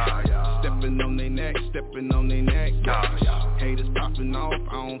 yeah. Stepping on they neck, yeah. Haters popping off,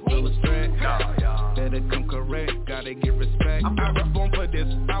 I don't feel a threat, yeah. Better come correct, gotta get respect. I was born for this,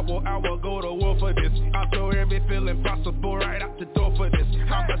 I will go to war for this. I throw every feeling possible right out the door for this.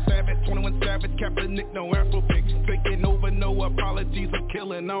 I'm a savage, 21 savage, Captain Nick, no Afro pick. Taking over, no apologies, I'm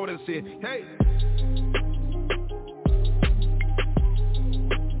killing all this shit. Hey.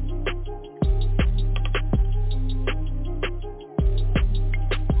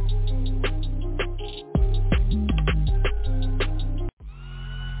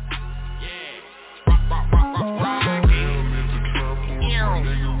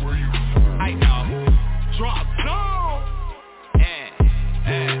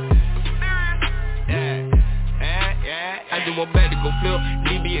 I'm back to go flip.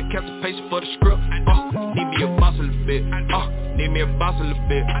 Need me a captain for the script. Need me a boss a little bit. Need me a boss a little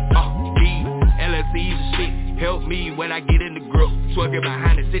bit. These LSEs and shit help me when I get in the grip. Twerking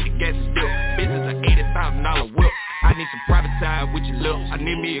behind the city gas is still. Business a $80,000 whip. I need some private time with your lips. I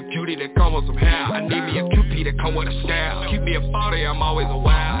need me a cutie that come with some hair. I need me a QP that come with a style. Keep me a 40, I'm always a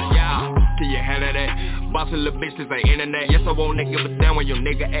wild, yeah. Can you handle that? Boss a little bitch, this ain't internet. Yes, I won't nigga, but damn where your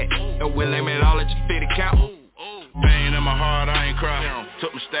nigga at. And we'll aim it all at your 50 count. Pain in my heart, I ain't cry.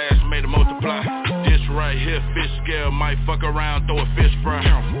 Took my stash, made it multiply. This right here, fish scale, might fuck around, throw a fish fry.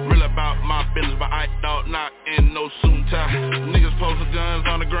 Real about my business, but I thought not in no suit and tie. Niggas posting guns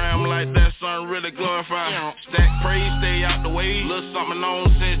on the gram like that, something really glorified. Stack praise, stay out the way. Little something on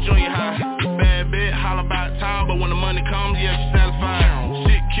since junior high. Bad bitch, holler about time, but when the money comes, yeah, she satisfied.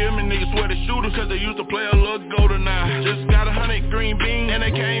 Shit kill me, niggas swear they shooters, cause they used to play a little golden eye. Just got 100 green beans, and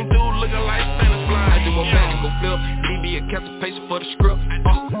they came through looking like Santa fly. I do a back and go flip. Need me a captain for the script.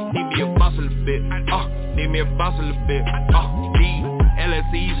 Need me a boss a little bit. Need me a boss a little bit. These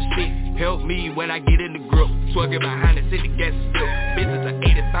LSEs and shit help me when I get in the grip. Twerking behind the city gas is still. Business a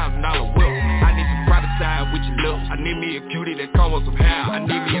 $80,000 whip. I need some private time with your lips. I need me a cutie that come with some hair. I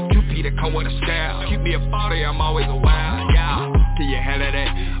need me a QP that come with a style. Keep me a 40, I'm always a wild, yeah. Can you handle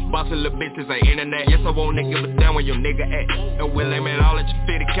that? Boss a little bitch, this ain't internet. Yes, I won't nigga, but damn where your nigga at. And we'll aim it all at your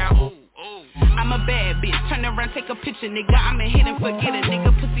 50 count. I'm a bad bitch, turn around, take a picture, nigga. I'm a hit and forget it,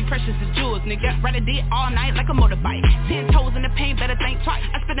 nigga. Pussy precious as jewels, nigga. Ride a dick all night like a motorbike. 10 toes in the paint, better think twice.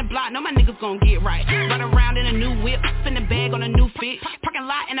 I spin the block, know my niggas gon' get right. Run around in a new whip, spin the bag on a new fit. Parking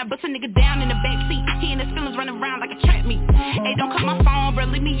lot and I bust a nigga down in the back seat. He and his feelings running around like a trap meet. Hey, don't cut my phone,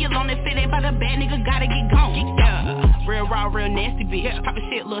 bro, leave me alone. If it ain't by the bad nigga, gotta get gone. Yeah, real raw, real nasty bitch. Poppin'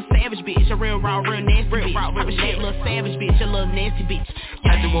 shit, little savage bitch. A real raw, real nasty bitch. Poppin' shit, little savage bitch. A little nasty bitch.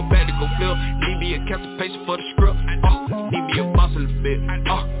 I do a back to go flip. Need me a captain for the script. Need me a boss a little bit.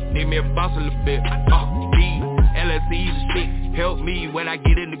 Need me a boss a little bit. These LSEs and shit help me when I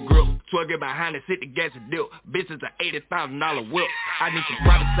get in the grip. Twerking behind the city gas and dip. Bitches a $80,000 whip. I need some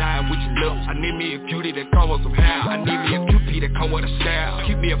private time with your lips. I need me a cutie that come with some hair. I need me a QP that come with a style.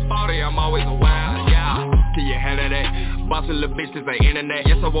 Keep me a 40, I'm always a wild, yeah. Can you handle that? Boss a little bitch, this ain't internet.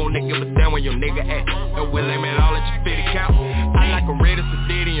 Yes, I won't nigga, but damn where your nigga at. And we'll aim it all at your 50 count. I like a red as a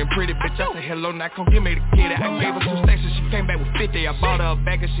ditty and pretty bitch. I said, hello, now come give me the kitty. I gave her 2 stacks and she came back with 50. I bought her a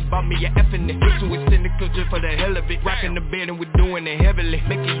bag and she bought me a F in it. Bitch, we send the clip just for the hell of it. Rockin' the bed and we doing it heavily.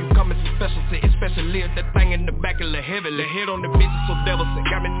 Making you come as a specialty, especially if that thing in the back a little heavily. Head on the bitch so devil sick.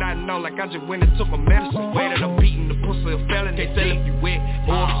 Got me nodding on like I just went and took my medicine. Way that I'm beating the pussy a felon. Can't tell if you wet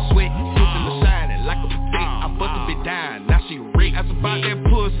or if you sweat. Pussy was shining like a stick. I bust a bit down, now she a wreck. That's about that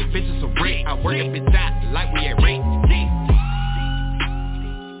pussy, bitch, it's a wreck. I work a bitch out like we at rate.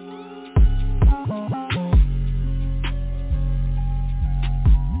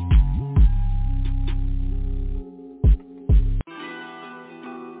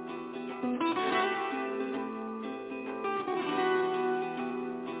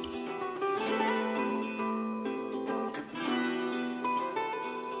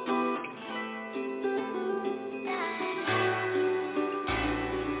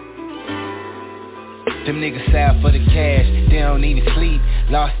 Them niggas out for the cash, they don't even sleep.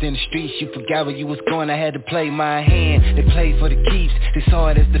 Lost in the streets, you forgot where you was going. I had to play my hand, they played for the keeps. This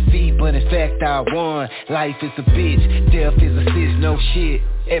hard as defeat, but in fact I won. Life is a bitch, death is a sis, no shit.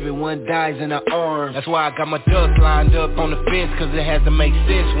 Everyone dies in an arm. That's why I got my ducks lined up on the fence, cause it has to make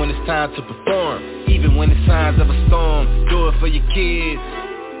sense when it's time to perform. Even when it's signs of a storm, do it for your kids,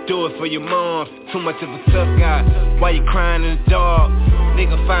 do it for your mom. Too much of a tough guy, why you crying in the dark?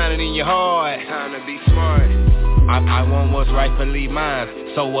 Nigga, find it in your heart. Time to be smart. I want what's rightfully mine.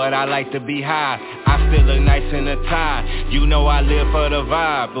 So what, I like to be high. I still look nice in a tie. You know I live for the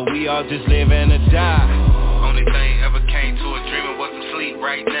vibe, but we all just live and die. Only thing ever came to a dream and wasn't sleep.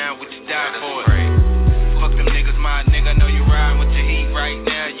 Right now, would you die for it? Fuck them niggas, my nigga. Know you riding with your heat. Right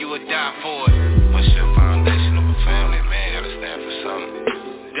now, you would die for it. What's your foundation of a family, man? Gotta stand for something.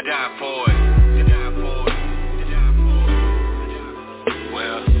 To die for it. To die for it.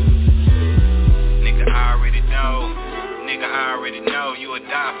 Well, nigga, I already know. Nigga, I already know you would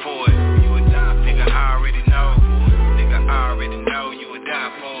die for it. You would die. Nigga, I already know. Nigga, I already know you would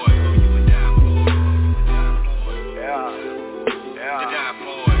die for it. You would die for it. Yeah. Yeah. To die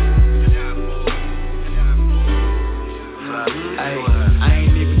for it. To die for it. I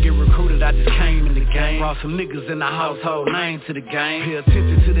ain't even get recruited, I just came in the game. Brought some niggas in the household name to the game. Pay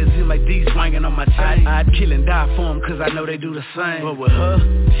attention to this zip like D swinging on my chain. I'd kill and die for them cause I know they do the same. But with her,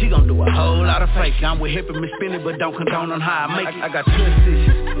 she gon' do a whole lot of faking. I'm with hippin' me spinning but don't condone on how I make it. I got trust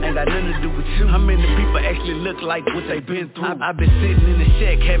issues, ain't got nothing to do with you. How many people actually look like what they been through? I've been sitting in the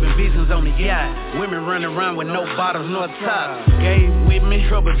shack having visions on the yacht. Women running around with no bottoms nor tops. Gabe with me,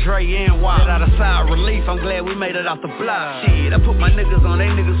 Trouble Dre and Wild. Out of side relief, I'm glad we made it off the block. Shit, I put my niggas on, they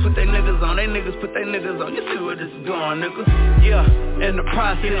niggas put they niggas on, they niggas put they niggas on. You see where this is going, nigga? Yeah, and the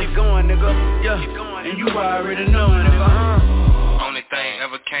process is going, nigga. Yeah, and you already know, nigga. Only thing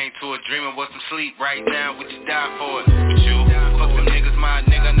ever came to a dream and wasn't sleep. Right now, would you die for it? But you, fuck them niggas, my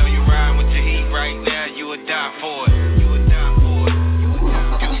nigga. Know you riding with your heat. Right now, you would die for it. You would die for it.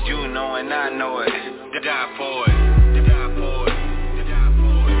 You know and I know it. To die for it. To die for it. To die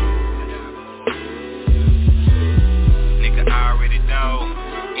for it. Nigga, I already know.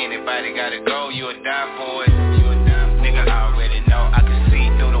 Anybody gotta go, you would die for it. You would die for nigga, I already know. I can see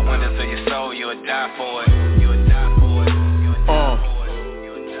through the windows of your soul. You would die for it. You would die for it. You would die for it.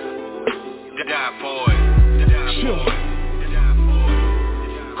 You would die for it. To die for it. To die for it. To die for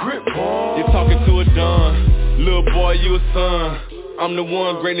it. Grip ball. You're talking to a Don. Little boy, you a son. I'm the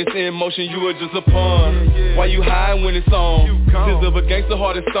one, greatness in motion, you are just a pawn. Why you hide when it's on? This of a gangster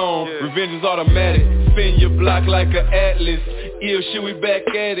heart is stone. Revenge is automatic. Spin your block like an atlas. Ill shit, we back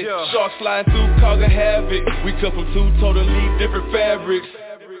at it. Sharks flying through, causing havoc. We cut from two totally different fabrics.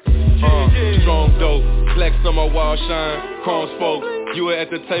 Strong dope, flex on my wall shine, chrome spokes. You were at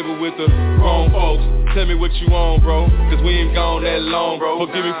the table with the wrong folks. Tell me what you on, bro, cause we ain't gone that long, bro.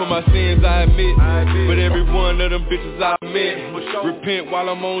 Forgive me for my sins, I admit. But every one of them bitches I met. Repent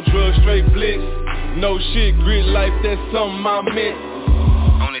while I'm on drugs, straight blitz. No shit, grit life, that's something I meant.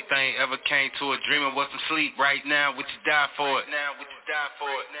 Only thing ever came to a dream and wasn't sleep. Right now, would you die for it? Now, would you die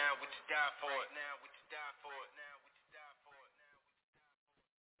for it? Now, would you die for it? Now, would you die for it? Now, would you die for it?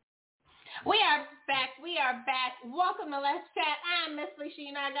 We are back. Welcome to Let's Chat. I'm Miss Lissha.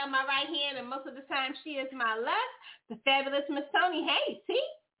 You know I got my right hand, and most of the time she is my left. The fabulous Miss Toni. Hey, T.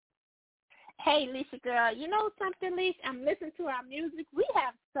 Hey, Lissha girl. You know something, Lissha? I'm listening to our music. We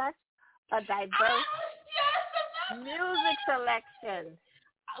have such a diverse music selection.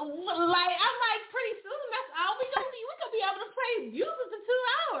 Like, I'm like, pretty soon that's all we gonna be. We gonna be able to play music for 2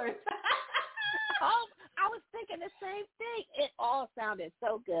 hours. Oh, I was thinking the same thing. It all sounded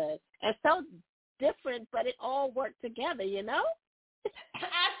so good and so different, but it all worked together, you know?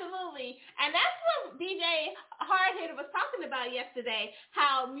 Absolutely. Absolutely. And that's what DJ Hardhitter was talking about yesterday,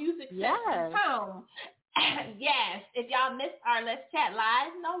 how music sets the tone. Yes. If y'all missed our Let's Chat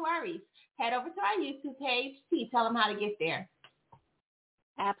Live, no worries. Head over to our YouTube page. Tell them how to get there.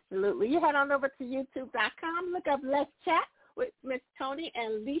 Absolutely. You head on over to youtube.com, look up Let's Chat with Miss Toni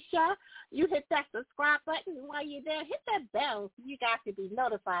and Lissha. You hit that subscribe button. While you're there, hit that bell so you guys can be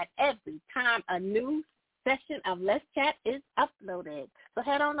notified every time a new session of Let's Chat is uploaded. So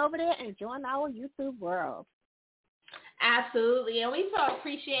head on over there and join our YouTube world. Absolutely. And we so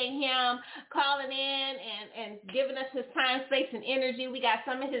appreciate him calling in and giving us his time, space, and energy. We got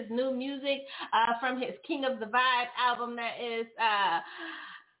some of his new music from his King of the Vibe album that is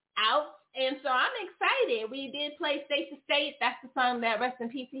out. And so I'm excited. We did play State to State. That's the song that, rest in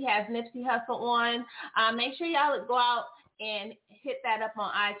peace, he has Nipsey Hussle on. Make sure y'all go out and hit that up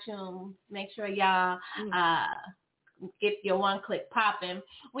on iTunes. Make sure y'all get your one-click popping.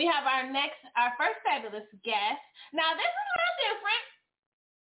 We have our first fabulous guest. Now, this is a little different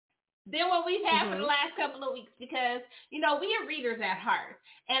than what we've had for the last couple of weeks because, we are readers at heart.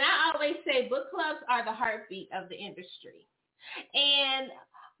 And I always say book clubs are the heartbeat of the industry. And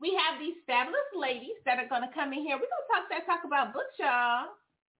we have these fabulous ladies that are going to come in here. We're going to talk about books, y'all.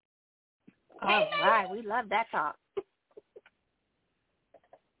 All right. We love that talk.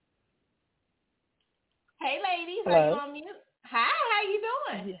 Hey, ladies. Hello. Are you on mute? Hi. How you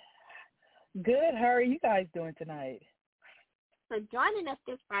doing? Yeah. Good. How are you guys doing tonight? For joining us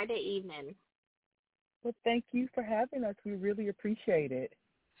this Friday evening. Well, thank you for having us. We really appreciate it.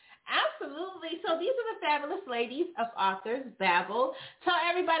 Absolutely. So these are the fabulous ladies of Authors Babble. Tell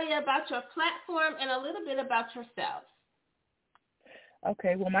everybody about your platform and a little bit about yourselves.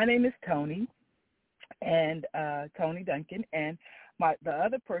 Okay. Well, my name is Toni, and Toni Duncan, and the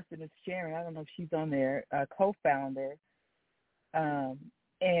other person is Sharon. I don't know if she's on there, co-founder,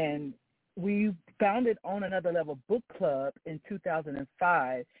 and we founded On Another Level Book Club in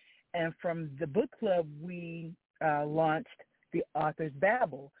 2005, and from the book club we launched the Authors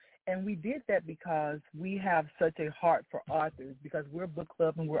Babble. And we did that because we have such a heart for authors, because we're a book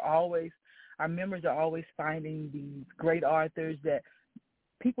club and our members are always finding these great authors that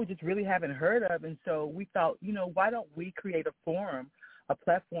people just really haven't heard of. And so we thought, why don't we create a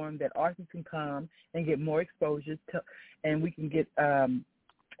platform that authors can come and get more exposure to, and we can get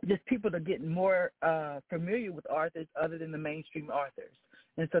just people to get more familiar with authors other than the mainstream authors.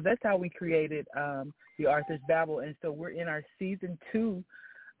 And so that's how we created the Authors Babble. And so we're in our season 2.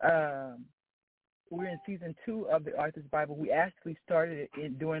 We're in season 2 of the Authors Bible. We actually started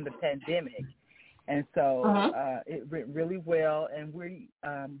it during the pandemic, and so it went really well. And we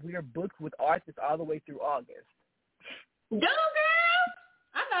are booked with authors all the way through August. Go, girl!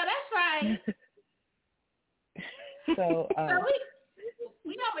 I know that's right. So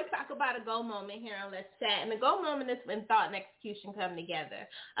we always talk about a go moment here on Let's Chat, and the go moment is when thought and execution come together.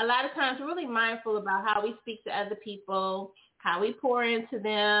 A lot of times we're really mindful about how we speak to other people, how we pour into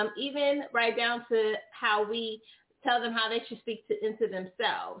them, even right down to how we tell them how they should speak into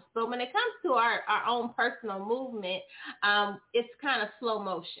themselves. But when it comes to our own personal movement, it's kind of slow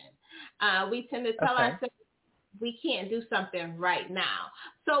motion. We tend to tell ourselves we can't do something right now.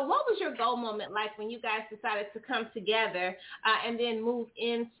 So what was your goal moment like when you guys decided to come together and then move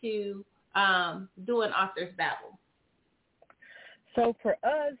into doing Authors Babble? So for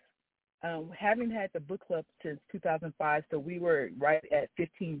us, having had the book club since 2005, so we were right at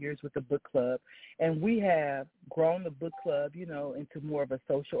 15 years with the book club, and we have grown the book club, into more of a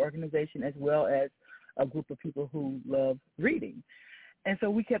social organization as well as a group of people who love reading. And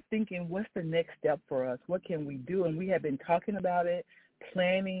so we kept thinking, what's the next step for us? What can we do? And we have been talking about it,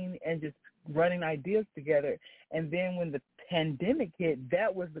 planning, and just running ideas together. And then when the pandemic hit,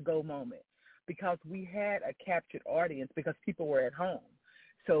 that was the go moment, because we had a captured audience because people were at home.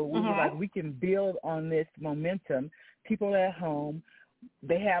 So we were like, we can build on this momentum. People are at home.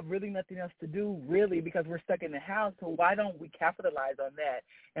 They have really nothing else to do, really, because we're stuck in the house. So why don't we capitalize on that?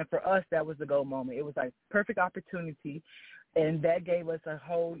 And for us, that was the go moment. It was like perfect opportunity, and that gave us a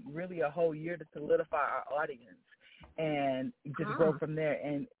whole year to solidify our audience and just grow from there.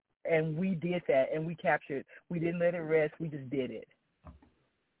 And we did that, and we captured. We didn't let it rest. We just did it.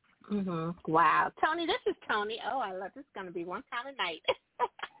 Wow. Toni, this is Toni. Oh, I love this. Is going to be one time a night.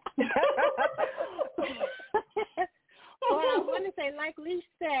 Well, I want to say, like Lee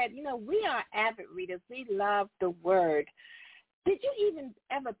said, we are avid readers. We love the word. Did you even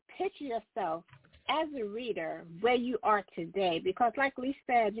ever picture yourself as a reader where you are today? Because like Lee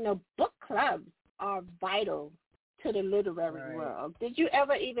said, book clubs are vital to the literary world. Did you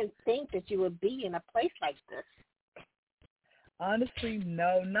ever even think that you would be in a place like this? Honestly,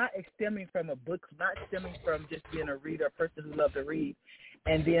 no, not stemming from a book, not stemming from just being a reader, a person who loves to read,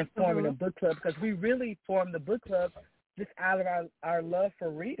 and then forming a book club, because we really formed the book club just out of our love for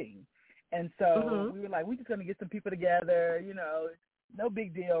reading. And so we were like, we're just going to get some people together, you know, no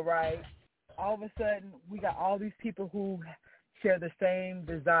big deal, right? All of a sudden, we got all these people who share the same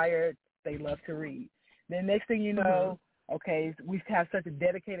desire. They love to read. Then next thing you know, okay, we have such a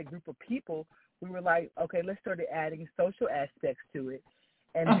dedicated group of people. We were like, okay, let's start adding social aspects to it.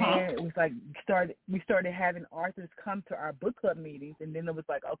 And then it was like we started having authors come to our book club meetings, and then it was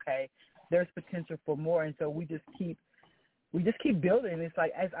like, okay, there's potential for more. And so we just keep building. It's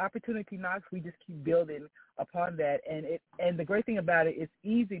like as opportunity knocks, we just keep building upon that. And the great thing about it, it's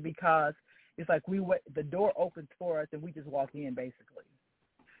easy because it's like the door opens for us and we just walk in basically.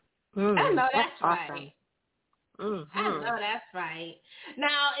 I know that's right. Awesome. I know that's right.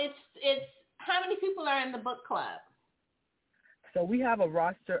 Now it's how many people are in the book club? So we have a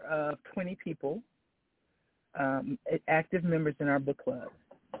roster of 20 people, active members in our book club.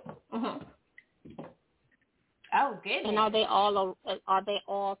 Oh, goodness. And are they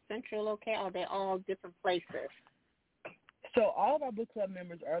all central located? Are they all different places? So all of our book club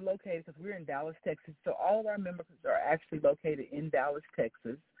members are located, because we're in Dallas, Texas. So all of our members are actually located in Dallas,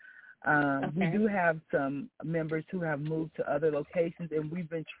 Texas. We do have some members who have moved to other locations, and we've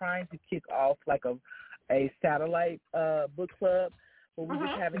been trying to kick off like a satellite book club, but we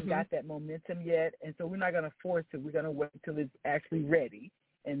just haven't got that momentum yet. And so we're not going to force it. We're going to wait until it's actually ready,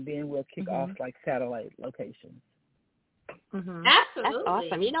 and then we'll kick off like satellite locations. Absolutely. That's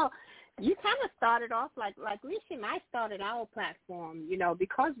awesome. You know, you kind of started off like Lissha and I started our platform, you know,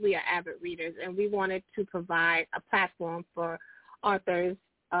 because we are avid readers, and we wanted to provide a platform for authors,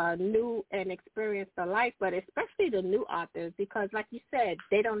 new and experienced alike, but especially the new authors, because like you said,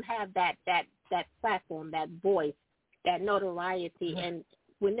 they don't have that platform, that voice, that notoriety, and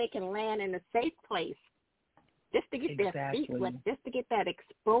when they can land in a safe place just to get their feet wet, just to get that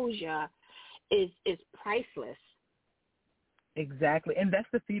exposure is priceless. Exactly. And that's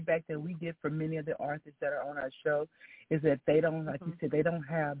the feedback that we get from many of the authors that are on our show, is that they don't, like you said, they don't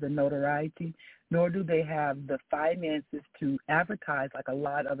have the notoriety, nor do they have the finances to advertise like a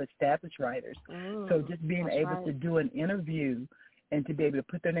lot of established writers. So just being able to do an interview and to be able to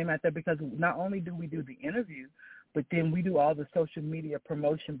put their name out there, because not only do we do the interview, but then we do all the social media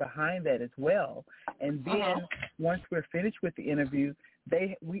promotion behind that as well. And then once we're finished with the interview,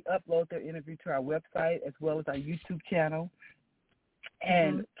 we upload their interview to our website as well as our YouTube channel,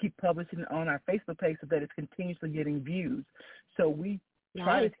 and keep publishing it on our Facebook page so that it's continuously getting views. So we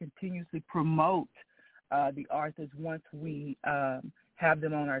try to continuously promote the authors once we have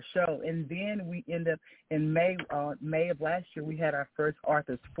them on our show. And then we end up in May of last year, we had our first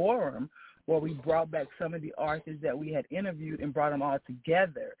Authors Forum, where we brought back some of the authors that we had interviewed and brought them all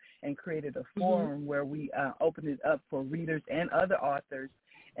together and created a forum where we opened it up for readers and other authors.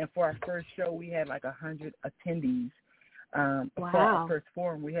 And for our first show, we had like 100 attendees. For our first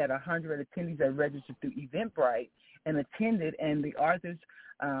forum, we had 100 attendees that registered through Eventbrite and attended, and the authors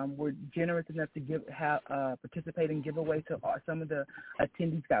were generous enough to participate in giveaway to some of the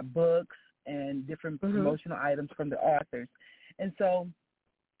attendees got books and different promotional items from the authors. And so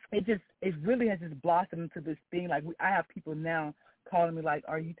it really has just blossomed into this thing. Like I have people now calling me like,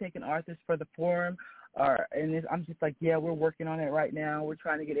 are you taking authors for the forum? I'm just like, yeah, we're working on it right now. We're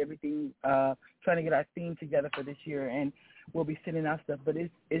trying to get everything, trying to get our theme together for this year, and we'll be sending out stuff. But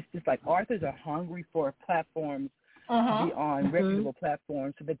it's just like authors are hungry for platforms to be on, reputable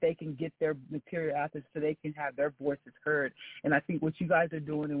platforms, so that they can get their material out there, so they can have their voices heard. And I think what you guys are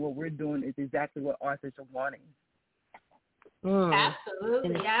doing and what we're doing is exactly what authors are wanting.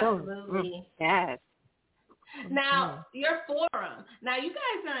 Absolutely. Yes. Now, your forum. Now, you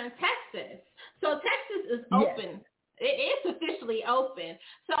guys are in Texas. So Texas is open. Yes. It is officially open.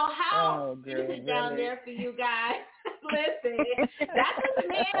 So how is it down there for you guys? Listen, that's what the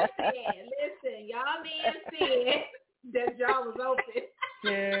man said. Listen, y'all man said that y'all was open.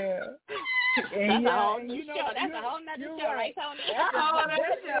 Yeah. That's a whole new show. That's a whole nother show, right, Toni? That's a whole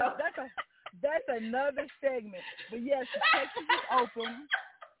nother show. That's another segment. But yes, Texas is open.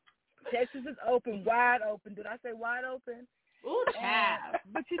 Texas is open, wide open. Did I say wide open? Ooh, child.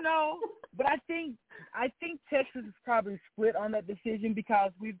 But I think Texas is probably split on that decision,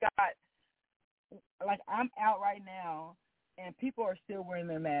 because we've got, like, I'm out right now, and people are still wearing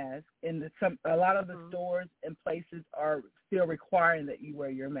their masks. And a lot of the stores and places are still requiring that you wear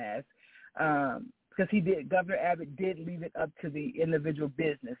your mask. Because Governor Abbott did leave it up to the individual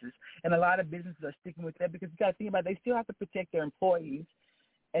businesses, and a lot of businesses are sticking with that, because you got to think about it, they still have to protect their employees.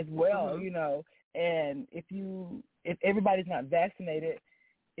 as well, you know. And if everybody's not vaccinated,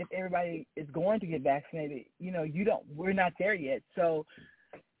 if everybody is going to get vaccinated, you know, we're not there yet. So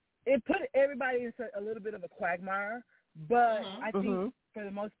it put everybody in a little bit of a quagmire, but I think for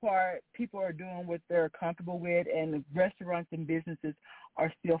the most part, people are doing what they're comfortable with, and the restaurants and businesses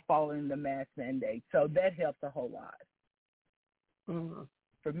are still following the mask mandate. So that helps a whole lot.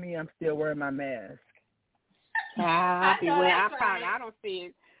 For me, I'm still wearing my mask. I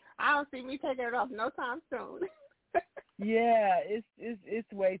don't see me taking it off no time soon. Yeah,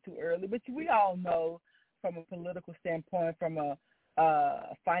 it's way too early. But we all know from a political standpoint, from a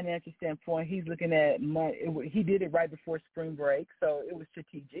financial standpoint, he's looking at money. He did it right before spring break, so it was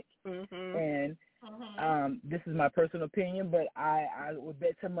strategic. And this is my personal opinion, but I would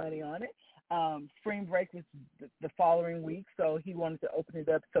bet some money on it. Spring break was the following week, so he wanted to open it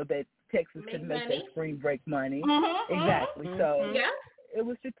up so that Texas could make that spring break money. Exactly. So it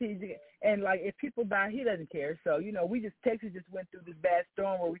was strategic. And, like, if people die, he doesn't care. So, you know, Texas just went through this bad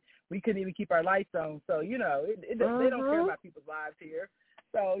storm where we couldn't even keep our lights on. So, you know, they don't care about people's lives here.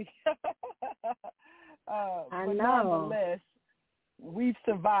 So, but nonetheless, we've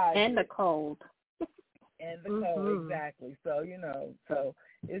survived. And the cold. And the cold, exactly. So, you know,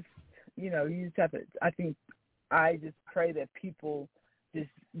 it's, you know, you just have to, I just pray that people just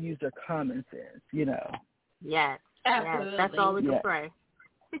use their common sense, you know. Yes. Absolutely. Yes, that's all we can pray.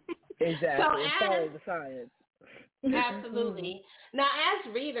 Exactly. So follow the science. Absolutely. Now, as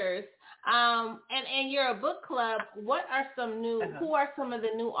readers, and you're a book club, what are some new, who are some of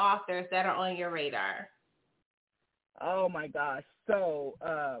the new authors that are on your radar? Oh, my gosh. So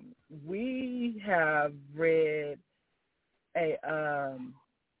we have read the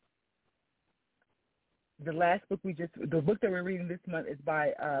last book the book that we're reading this month is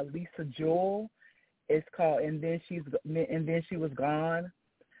by Lissha Jewell. It's called And Then She Was Gone.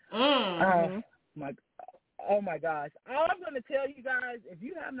 Oh my gosh. All I'm going to tell you guys, if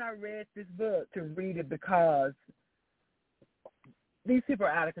you have not read this book, to read it, because these people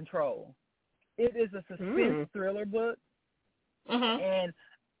are out of control. It is a suspense thriller book. And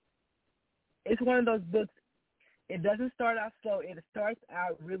it's one of those books, it doesn't start out slow. It starts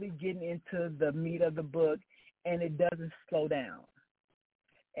out really getting into the meat of the book, and it doesn't slow down.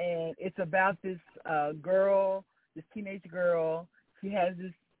 And it's about this girl, this teenage girl. She has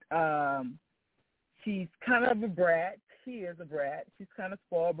this, she's kind of a brat. She is a brat. She's kind of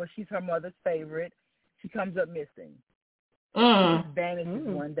spoiled, but she's her mother's favorite. She comes up missing. She just vanishes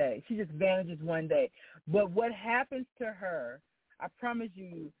one day. She just vanishes one day. But what happens to her, I promise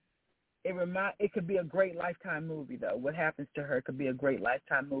you, it could be a great Lifetime movie, though. What happens to her could be a great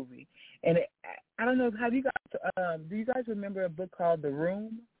Lifetime movie. And I don't know, do you guys remember a book called The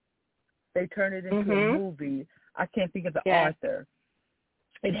Room? They turned it into a movie. I can't think of the author.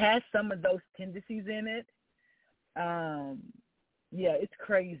 It has some of those tendencies in it. It's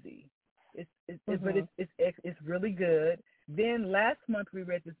crazy. But it's really good. Then last month we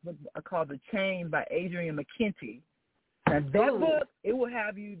read this book called The Chain by Adrian McKenty. Now that book, it will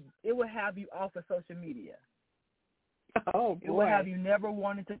have you off of social media. Oh boy. It will have you never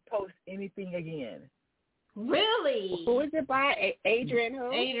wanting to post anything again. Really? Who is it by? Adrian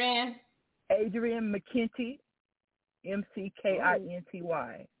who? Adrian McKenty,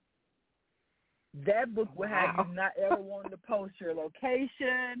 McKinty. That book will have you not ever wanting to post your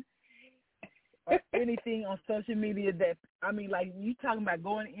location or anything on social media that, like you talking about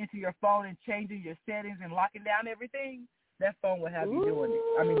going into your phone and changing your settings and locking down everything, that phone will have you doing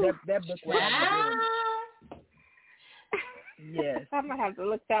it. That book will have you doing it. Yes. I'm going to have to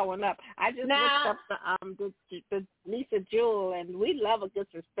look that one up. I just looked up the Lissha Jewell, and we love a good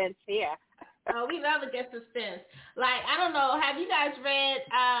suspense here. Oh, we love a good suspense. Like, I don't know, have you guys read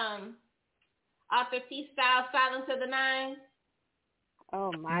Arthur T. Styles' Silence of the Nine?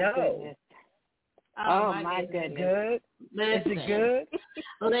 Oh, my goodness. Oh my goodness. Good? Listen. Is it good?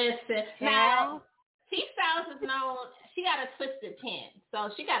 Listen. Now, T. Styles is known, she got a twisted pen. So I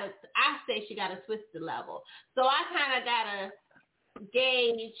say she got a twisted level. So I kind of got to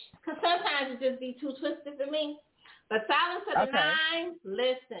gauge, because sometimes it just be too twisted for me. But Silence of the Nine,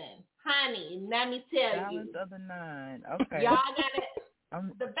 listen, honey, let me tell you. Silence of the Nine, okay. Y'all got it.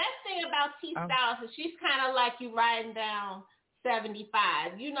 The best thing about T. Styles is she's kind of like you riding down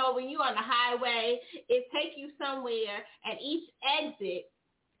 75. You know, when you're on the highway, it takes you somewhere, and each exit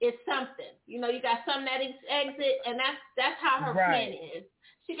is something. You know, you got some that exit, and that's how her pen is.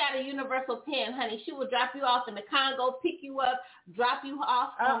 She got a universal pen, honey. She will drop you off in the Congo, pick you up, drop you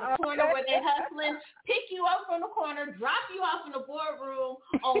off on the corner where they're hustling, pick you up from the corner, drop you off in the boardroom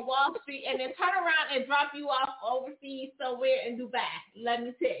on Wall Street, and then turn around and drop you off overseas somewhere in Dubai. Let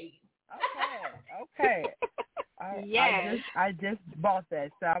me tell you. Okay. Yes. I just bought that.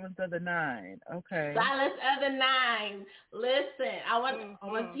 Silence of the Nine. Okay. Silence of the Nine. Listen, I want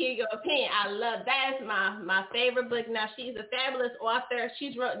to hear your opinion. I love that. Is my favorite book. Now, she's a fabulous author.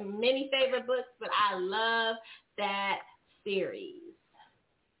 She's written many favorite books, but I love that series.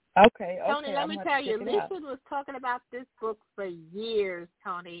 Okay. Toni, let me tell you, Lissha was talking about this book for years,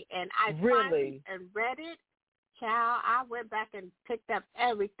 Toni, and I finally read it. Child, I went back and picked up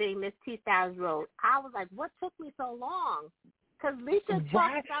everything Miss T. Styles wrote. I was like, what took me so long? Because Lissha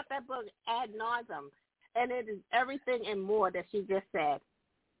talks about that book ad nauseum, and it is everything and more that she just said.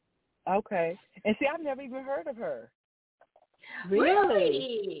 Okay. And see, I've never even heard of her.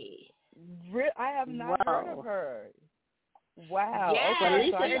 Really? I have not heard of her. Wow. Yes. Okay.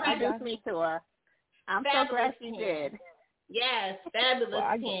 Well, Lissha introduced me to her. I'm so glad she did. Yes, fabulous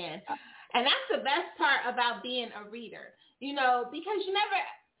pen. And that's the best part about being a reader, because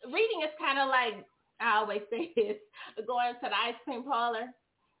reading is kind of like, I always say this, going to the ice cream parlor.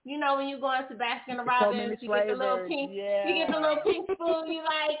 When you go into Baskin Robbins, you get the little pink, you get the little pink spoon. You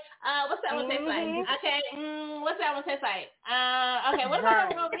like, what's that one taste like? Okay, what's that one taste like? Okay, what's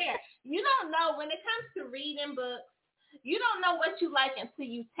that one over there? You don't know when it comes to reading books. You don't know what you like until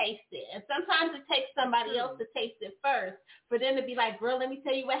you taste it. And sometimes it takes somebody else to taste it first for them to be like, girl, let me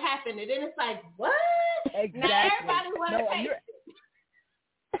tell you what happened. And then it's like, what? Exactly. Now everybody wants to taste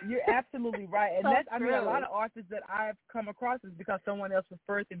it. You're absolutely right. And that's, a lot of authors that I've come across is because someone else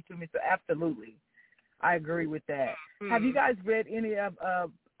referred them to me. So absolutely. I agree with that. Have you guys read any of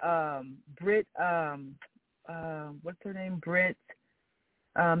Brit, what's her name? Brit,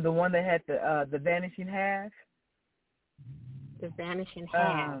 the one that had the Vanishing Half? The Vanishing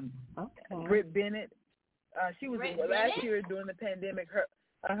Half. Okay. Britt Bennett. She was last year during the pandemic.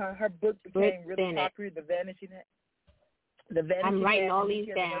 Her book became really popular. The Vanishing Half. I'm writing all these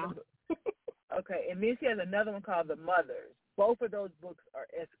down. Okay, and then she has another one called The Mothers. Both of those books are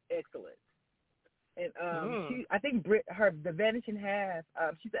excellent. And I think The Vanishing Half.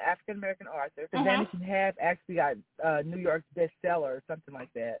 She's an African American author. The Vanishing Half actually got New York bestseller or something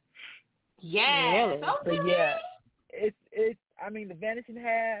like that. Yes. Really? But yeah. It's The Vanishing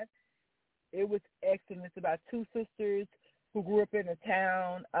Half, it was excellent. It's about two sisters who grew up in a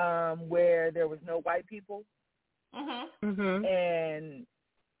town where there was no white people.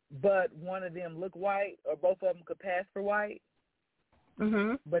 But one of them looked white, or both of them could pass for white.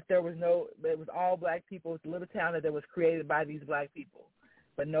 But it was all black people. It's a little town that was created by these black people.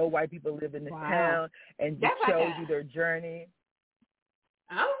 But no white people lived in this town, and just shows you their journey.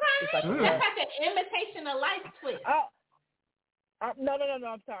 All right. That's like an imitation of life twist. No.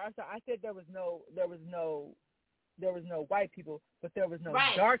 I'm sorry. I said there was no white people, but there was no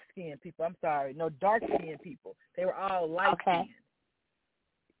dark skinned people. I'm sorry, no dark skinned people. They were all light skinned.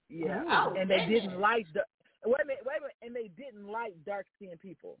 Yeah, and they didn't like wait a minute, and they didn't like dark skinned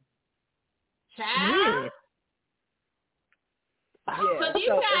people. Child. Yeah. So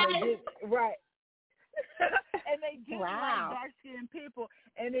you guys, right. And they didn't like dark-skinned people,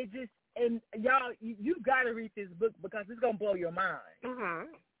 and y'all, you've got to read this book because it's gonna blow your mind.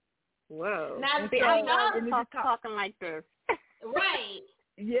 Whoa! Now, I'm talking like this, right?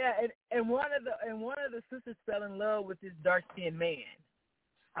 Yeah, and one of the sisters fell in love with this dark-skinned man.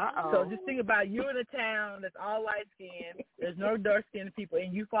 So just think about you in a town that's all light-skinned. There's no dark-skinned people,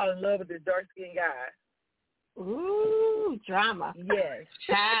 and you fall in love with this dark-skinned guy. Ooh, drama. Yes.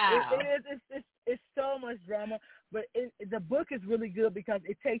 It's so much drama, but the book is really good because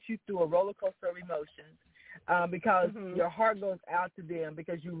it takes you through a roller coaster of emotions. Because your heart goes out to them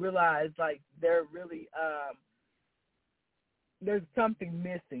because you realize like they're really there's something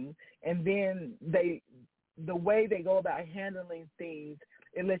missing, and then the way they go about handling things,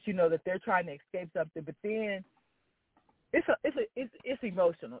 it lets you know that they're trying to escape something, but then it's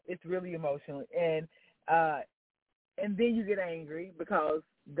emotional. It's really emotional, and then you get angry because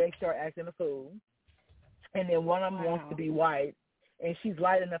they start acting a fool. And then one of them wants to be white, and she's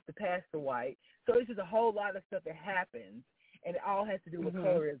light enough to pass for white. So it's just a whole lot of stuff that happens, and it all has to do with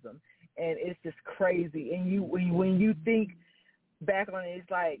colorism. And it's just crazy. And when you think back on it, it's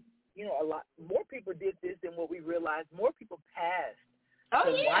like, a lot more people did this than what we realized. More people passed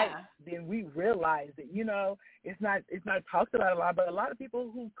for white than we realized it. It's not talked about a lot, but a lot of people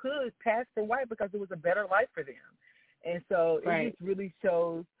who could pass for white because it was a better life for them. And so it just really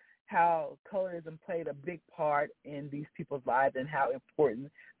shows how colorism played a big part in these people's lives and how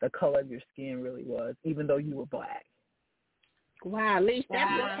important the color of your skin really was, even though you were black. Wow, Lissha,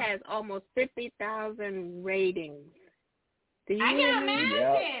 that book has almost 50,000 ratings. Do you I can imagine?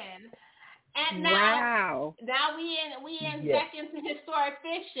 Yep. And now we in yes. back into historic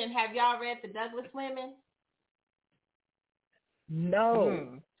fiction. Have y'all read The Douglas Women?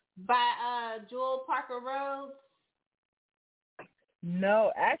 No. By Jewel Parker Rhodes?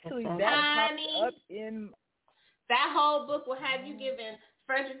 No, actually that popped up in... That whole book will have you giving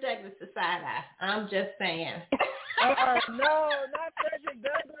Frederick Douglass the side eye. I'm just saying. No, not Frederick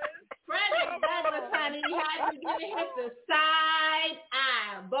Douglass. Frederick Douglass, honey, have you giving him the side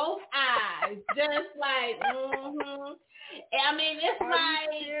eye, both eyes, just like, I mean, it's Are like,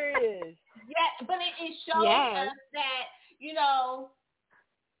 you serious? Yeah, but it shows us that, you know,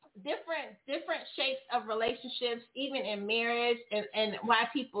 different shapes of relationships, even in marriage, and why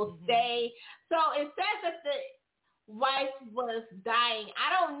people stay. So it says that the wife was dying.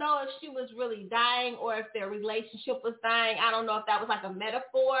 I don't know if she was really dying or if their relationship was dying. I don't know if that was like a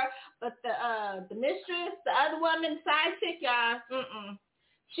metaphor. But the mistress, the other woman, side chick, y'all,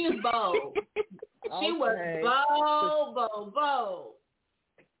 she was bold. She was bold.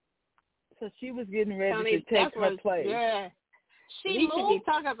 So she was getting ready to take her place. Yeah. She should be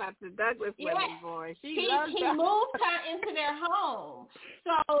talking about the Douglas women, boy. He moved her into their home.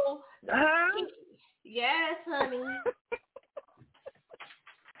 So, yes, honey.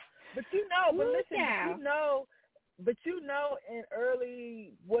 But you know, in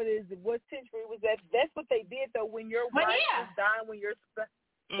early, what century was that? That's what they did, though. When your wife was dying,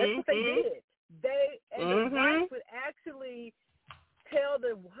 that's what they did. The wife would actually tell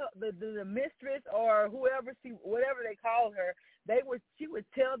the mistress or whoever whatever they called her, she would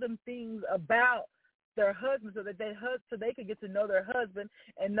tell them things about their husband so that they could get to know their husband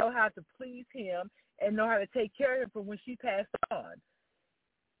and know how to please him and know how to take care of him for when she passed on.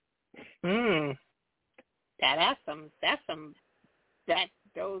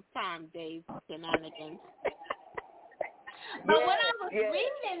 Those time days shenanigans. But when I was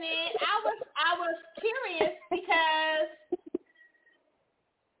reading it, I was curious because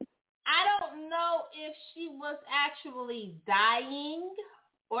I don't know if she was actually dying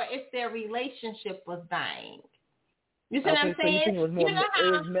or if their relationship was dying. You see what I'm saying? You think it was more?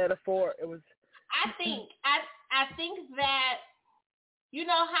 It was metaphor. It was. I think that you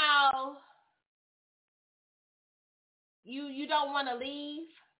know how you don't want to leave.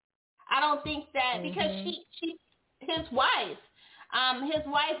 I don't think that because his wife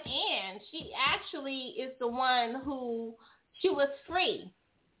Anne, she actually is the one who she was free.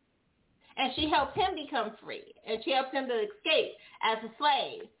 And she helped him become free. And she helped him to escape as a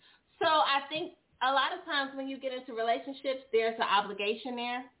slave. So I think a lot of times when you get into relationships, there's an obligation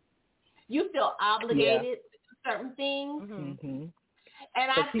there. You feel obligated to do certain things.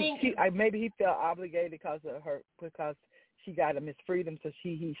 And I think maybe he felt obligated because she got him his freedom, so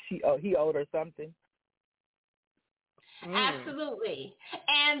he owed her something. Absolutely.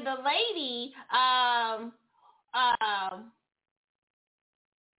 And the lady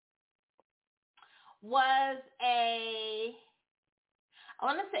was I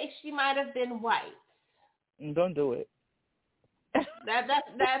want to say she might have been white. Don't do it. That's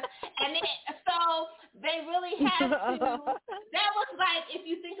and so they really had to. That was like if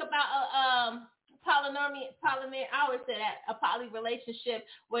you think about I always say that a poly relationship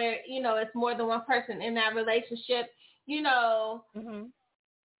where it's more than one person in that relationship. It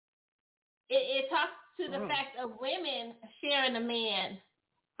talks to the fact of women sharing a man.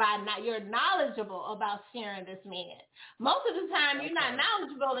 You're knowledgeable about sharing this man. Most of the time, you're not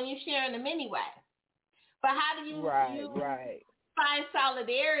knowledgeable and you're sharing them anyway. But how do you find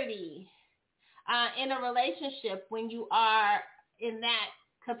solidarity in a relationship when you are in that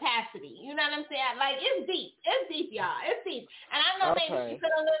capacity? You know what I'm saying? Like, it's deep, y'all. It's deep. And I know maybe she put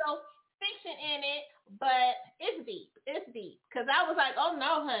a little fiction in it, but it's deep. Because I was like, oh,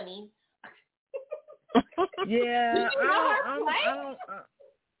 no, honey. Yeah, I don't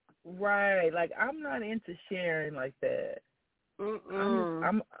right, like I'm not into sharing like that. There's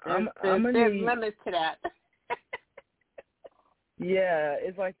limits to that. Yeah,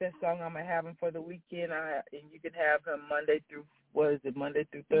 it's like that song I'm gonna have him for the weekend. And you can have him Monday through Thursday.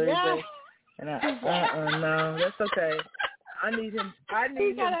 Yeah. And no, that's okay. I need him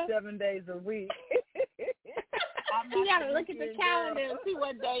 7 days a week. You gotta look at the calendar and see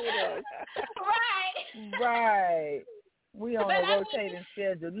what day it is. Right. We on a rotating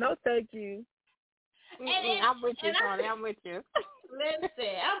schedule. No, thank you. I'm with you, Toni. I'm with you.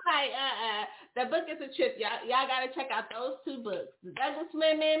 Listen, I'm like, the book is a trip. Y'all got to check out those two books, The Douglas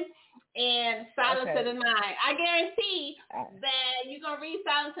Women and Silence of the Nine. I guarantee that you're going to read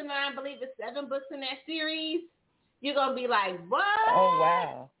Silence of the Nine. I believe it's 7 books in that series. You're going to be like, what? Oh,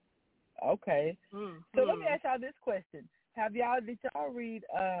 wow. Okay. So let me ask y'all this question. Did y'all read,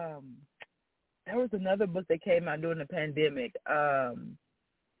 there was another book that came out during the pandemic.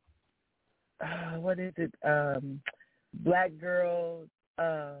 What is it? Black Girl,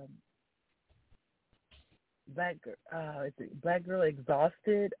 is it Black Girl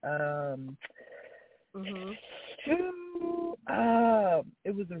Exhausted?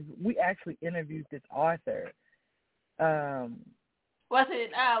 We actually interviewed this author. What's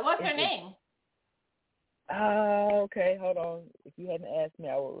her name? Okay, hold on. If you hadn't asked me,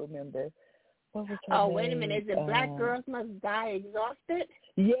 I would remember. What was her name? Wait a minute. Is it Black Girls Must Die Exhausted?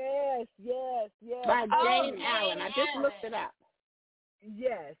 Yes. By Jane Allen. I just looked it up.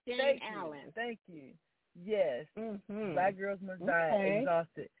 Yes. Jane Allen. Thank you. Yes. Black Girls Must Die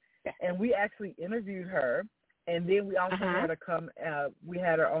Exhausted. And we actually interviewed her, and then we also had her come. We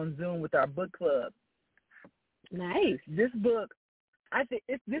had her on Zoom with our book club. Nice. This book, I think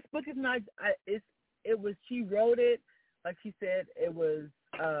this book is not. She wrote it, like she said. It was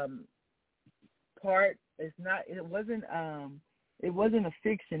it wasn't a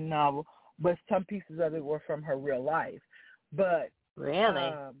fiction novel, but some pieces of it were from her real life. But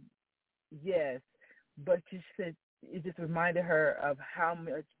really, yes. But she said it just reminded her of how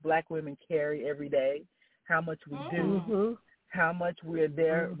much Black women carry every day, how much we do, how much we're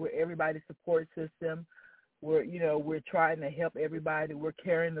there, we're everybody's support system. We're trying to help everybody. We're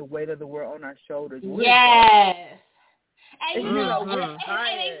carrying the weight of the world on our shoulders. Yes. And and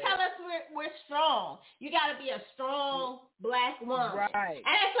they tell us we're strong. You got to be a strong Black woman. Right.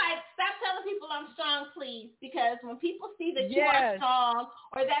 And it's like, stop telling people I'm strong, please, because when people see that you are strong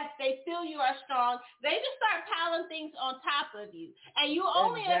or that they feel you are strong, they just start piling things on top of you. And you're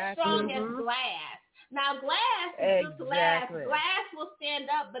only as strong as glass. Now, glass is just glass. Glass will stand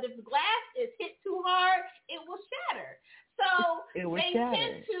up, but if the glass is hit too hard, it will shatter. So they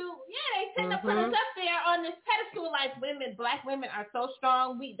tend to put us up there on this pedestal like Black women are so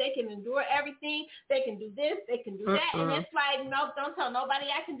strong. They can endure everything. They can do this. They can do that. And it's like, no, don't tell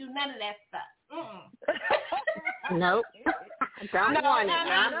nobody I can do none of that stuff. Nope. I'm not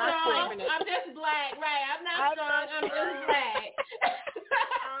strong. I'm just Black. Right. I'm not strong. I'm just Black.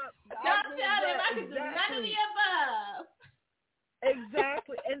 Don't tell them I can do none of the above.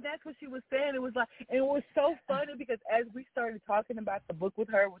 Exactly, and that's what she was saying. It was like, and it was so funny because as we started talking about the book with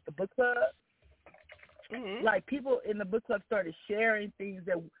her with the book club, like people in the book club started sharing things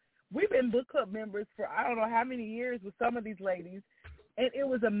that we've been book club members for I don't know how many years with some of these ladies, and it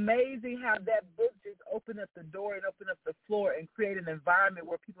was amazing how that book just opened up the door and opened up the floor and created an environment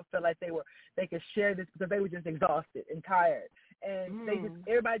where people felt like they could share this because they were just exhausted and tired, and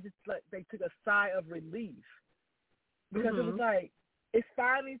everybody just like they took a sigh of relief. Because it was like, it's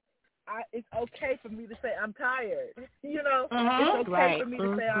finally, it's okay for me to say I'm tired. It's okay for me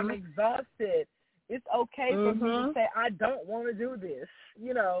to say I'm exhausted. It's okay for me to say I don't want to do this.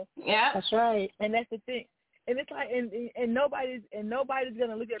 Yeah, that's right. And that's the thing. And it's like, and nobody's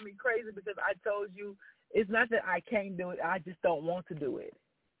gonna look at me crazy because I told you it's not that I can't do it. I just don't want to do it.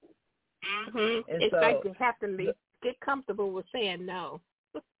 It's like you have to get comfortable with saying no.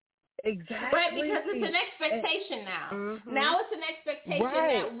 Exactly. Right, because it's an expectation now. Now it's an expectation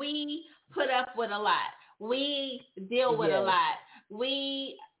that we put up with a lot. We deal with a lot.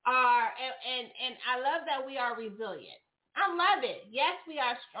 We are, and I love that we are resilient. I love it. Yes, we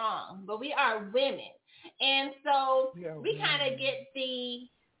are strong, but we are women. And so we kind of get the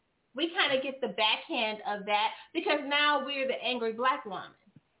backhand of that because now we're the angry Black woman.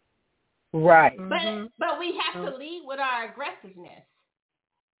 Right. But we have to lead with our aggressiveness.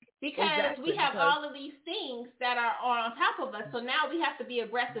 Because we have all of these things that are on top of us, so now we have to be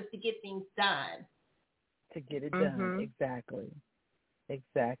aggressive to get things done. To get it done, exactly.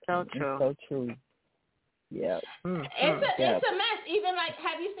 So true. So true. Yeah. It's a mess. Even like,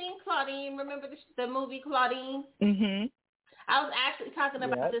 have you seen Claudine? Remember the movie Claudine? I was actually talking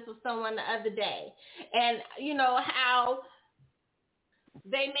about this with someone the other day, and how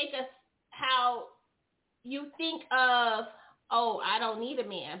they make us how you think of. Oh, I don't need a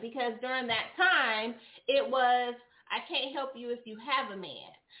man, because during that time, it was, I can't help you if you have a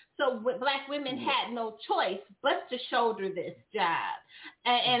man. So Black women had no choice but to shoulder this job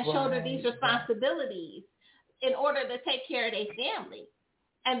and shoulder these responsibilities in order to take care of their family.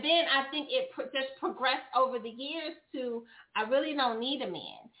 And then I think it just progressed over the years to, I really don't need a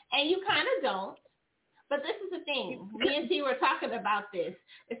man. And you kind of don't. But this is the thing. Me and T were talking about this.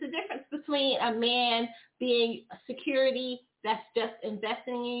 It's the difference between a man being security that's just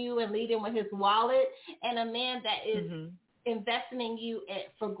investing in you and leading with his wallet, and a man that is investing in you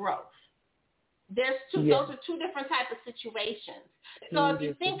for growth. There's two. Those are two different types of situations. So if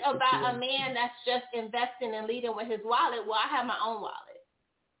you think about a man that's just investing and leading with his wallet, well, I have my own wallet.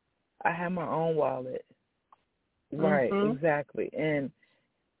 I have my own wallet. Right, exactly. And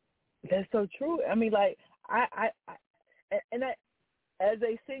that's so true. I mean, like, I as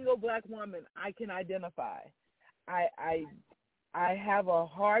a single black woman, I can identify. I have a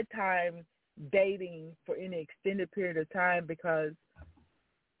hard time dating for any extended period of time because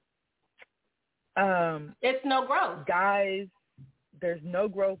it's no growth. Guys, there's no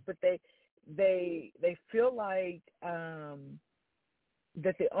growth, but they feel like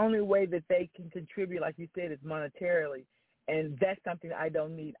that the only way that they can contribute, like you said, is monetarily, and that's something I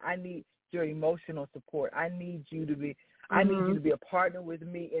don't need. I need your emotional support. I need you to be. I need you to be a partner with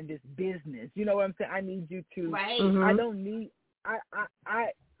me in this business. You know what I'm saying? I need you to. I don't need.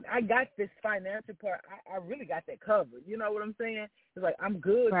 I got this financial part. I really got that covered. You know what I'm saying? It's like I'm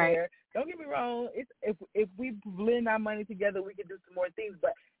good there. Don't get me wrong. If we blend our money together, we can do some more things.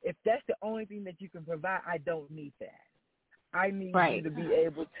 But if that's the only thing that you can provide, I don't need that. I need you to be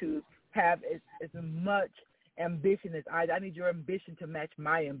able to have as much ambition as I need your ambition to match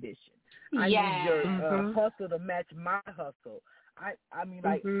my ambition. I need your hustle to match my hustle. I mean,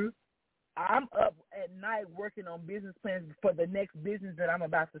 like, I'm up at night working on business plans for the next business that I'm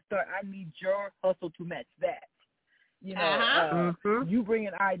about to start. I need your hustle to match that. You know, you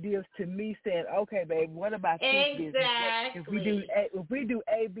bringing ideas to me saying, okay, babe, what about this business? If we do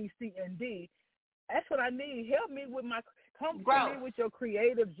A, B, C, and D, that's what I need. Help me with come to me with your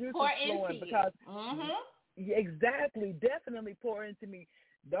creative juices flowing because exactly, definitely pour into me.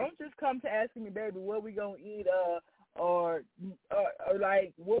 Don't just come to asking me, baby, what we gonna eat, or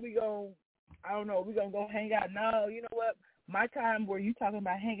like what we gonna, I don't know, we gonna go hang out. No, you know what? My time where you talking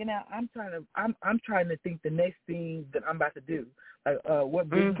about hanging out, I'm trying to think the next thing that I'm about to do, like what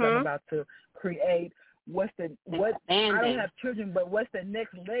business I'm about to create. I don't have children, but what's the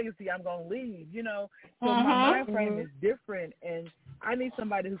next legacy I'm gonna leave? You know, so my mind frame is different, and I need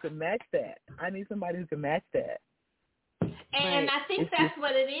somebody who can match that. And I think that's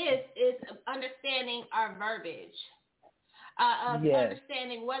what it is understanding our verbiage,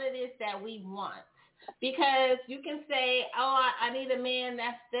 understanding what it is that we want. Because you can say, oh, I need a man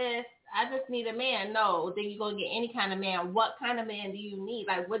that's this. I just need a man. No, then you're going to get any kind of man. What kind of man do you need?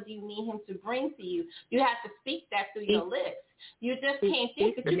 Like, what do you need him to bring to you? You have to speak that through your lips. You just can't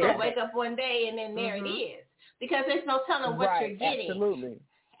think that you're going to wake up one day and then there it is. Because there's no telling what you're getting. Absolutely.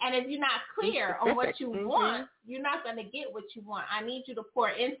 And if you're not clear on what you want, you're not going to get what you want. I need you to pour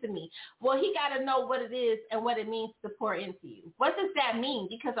into me. Well, he got to know what it is and what it means to pour into you. What does that mean?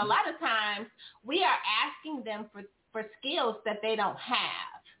 Because a lot of times we are asking them for skills that they don't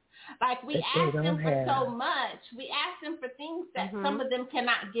have. Like we ask them for so much. We ask them for things that some of them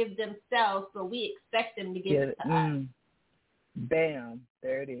cannot give themselves, but we expect them to give it to us. Bam.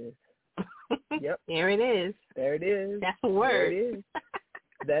 There it is. Yep. There it is. There it is. That's a word. There it is.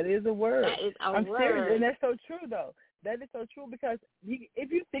 That is a word. That is I'm word. serious, and that's so true, though. That is so true because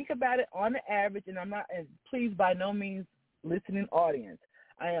if you think about it on the average, and I'm not, and please by no means listening audience,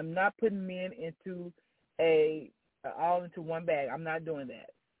 I am not putting men into all into one bag. I'm not doing that.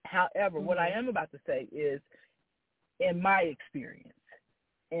 However, what I am about to say is, in my experience,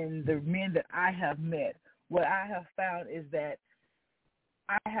 in the men that I have met, what I have found is that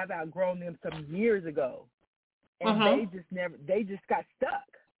I have outgrown them some years ago. And they just got stuck.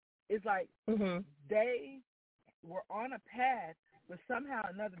 It's like they were on a path, but somehow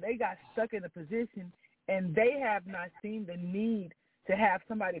or another they got stuck in a position, and they have not seen the need to have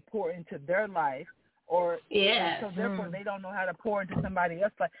somebody pour into their life, so therefore they don't know how to pour into somebody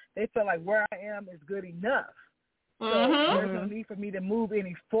else. Like they feel like where I am is good enough. So there's no need for me to move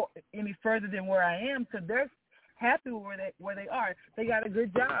any further than where I am. So they're happy where they are. They got a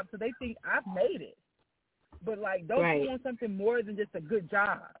good job, so they think I've made it. But, like, don't you want something more than just a good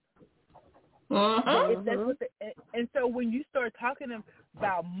job? And so when you start talking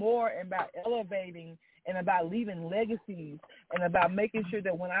about more and about elevating and about leaving legacies and about making sure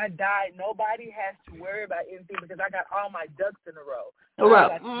that when I die, nobody has to worry about anything because I got all my ducks in a row.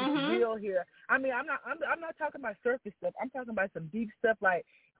 I got this real here. I mean, I'm not talking about surface stuff. I'm talking about some deep stuff like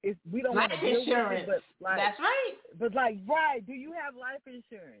we don't want to deal with it, but like that's right. But like, do you have life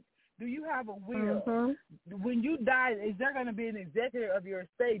insurance? Do you have a will? When you die, is there going to be an executor of your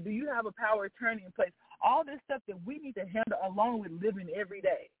estate? Do you have a power of attorney in place? All this stuff that we need to handle along with living every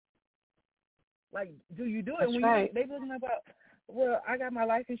day. Like, do you do it? That's When right. they looking about, well, I got my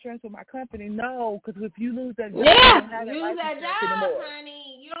life insurance with my company. No, because if you lose that job, You lose that job,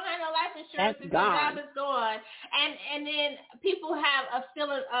 honey. You don't have no life insurance if your job is gone. And then people have a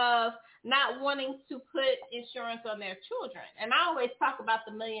feeling of not wanting to put insurance on their children. And I always talk about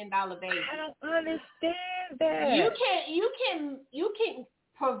the $1 million baby. I don't understand that. You can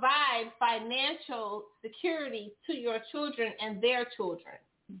provide financial security to your children and their children.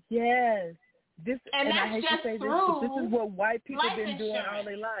 Yes. And I that's hate just to say through this is what white people have been doing insurance. all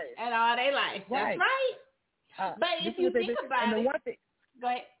their life. And all their life. Right. That's right. But if you think about it, go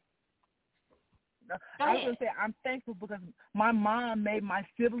ahead. I was going to say, I'm thankful because my mom made my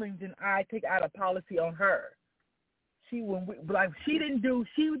siblings and I take out a policy on her. She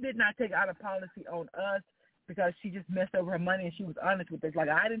did not take out a policy on us because she just messed over her money and she was honest with us. Like,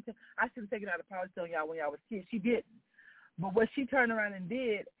 I should have taken out a policy on y'all when y'all was kids. She didn't. But what she turned around and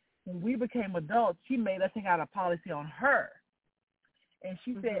did, when we became adults, she made us take out a policy on her. And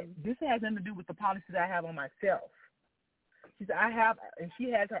she said, this has nothing to do with the policy that I have on myself. She said, and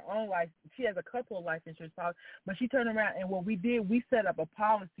she has her own life. She has a couple of life insurance policies. But she turned around, and what we did, we set up a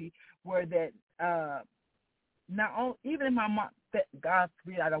policy where that not only, even if my mom, God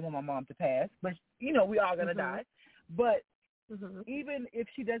forbid, I don't want my mom to pass, but, we all going to die. But even if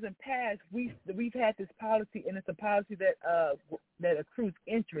she doesn't pass, we've had this policy, and it's a policy that accrues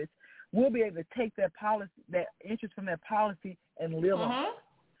interest. We'll be able to take that interest from that policy and live on it.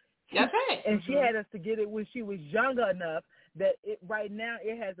 That's right. And she had us to get it when she was younger enough that right now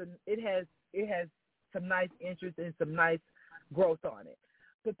it has some nice interest and some nice growth on it.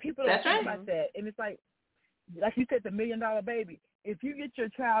 But people don't think about that, and it's like you said, the $1 million baby. If you get your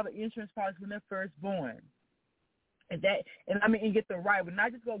child an insurance policy when they're first born, and get the right, but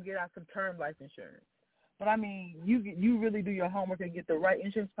not just go get out some term life insurance. But I mean, you really do your homework and get the right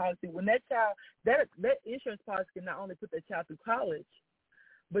insurance policy. When that child, that insurance policy can not only put that child through college,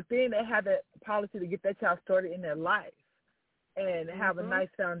 but then they have that policy to get that child started in their life and have a nice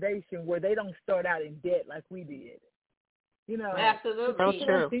foundation where they don't start out in debt like we did. Absolutely. People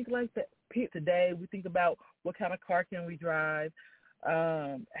don't think like that. Today we think about what kind of car can we drive,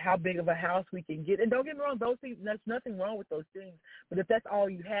 how big of a house we can get. And don't get me wrong, those things, there's nothing wrong with those things. But if that's all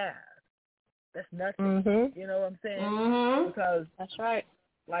you have, that's nothing. You know what I'm saying? Because that's right.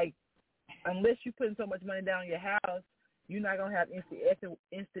 Like, unless you put so much money down on your house, you're not going to have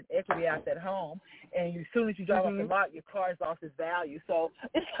instant equity out that home. And as soon as you drive off the lot, your car's lost its value. So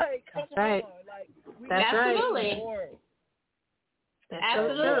it's like, come on. Like, Absolutely.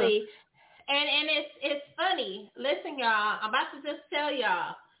 Absolutely. So and it's funny. Listen, y'all, I'm about to just tell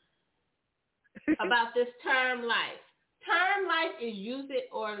y'all about this term life. Term life is use it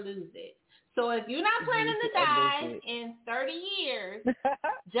or lose it. So if you're not planning to die in 30 years,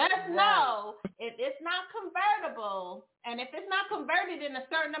 just know if it's not convertible, and if it's not converted in a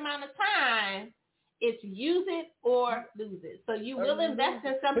certain amount of time, it's use it or lose it. So you will invest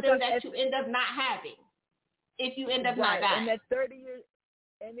in something that you end up not having if you end up not dying. And that 30 years,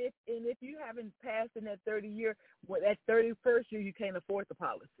 and if you haven't passed in that 30 year, that 31st year, you can't afford the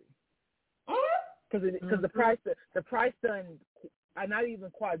policy. Because the price done, not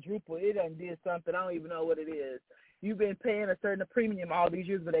even quadruple. It done did something. I don't even know what it is. You've been paying a certain premium all these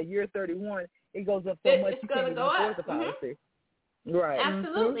years, but at year 31, it goes up so much you can't even afford the policy. Right.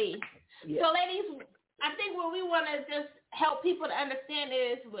 Absolutely. So, ladies, I think what we want to just help people to understand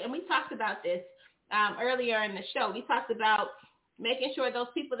is, and we talked about this earlier in the show, we talked about making sure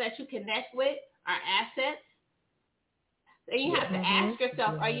those people that you connect with are assets. And you have to ask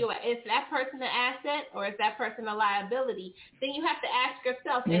yourself, is that person an asset or is that person a liability? Then you have to ask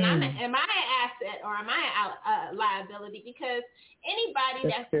yourself, am I an asset or am I a liability? Because anybody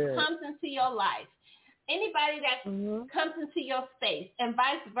that comes into your life, anybody that comes into your space, and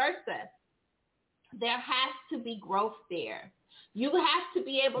vice versa, there has to be growth there. You have to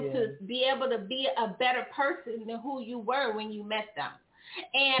be able to be a better person than who you were when you met them.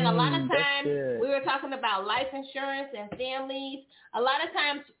 And a lot of times, we were talking about life insurance and families. A lot of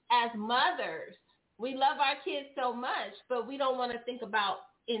times as mothers, we love our kids so much, but we don't want to think about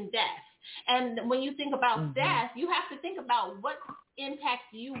in death. And when you think about death, you have to think about what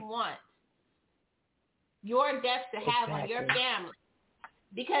impact you want your death to have on your family.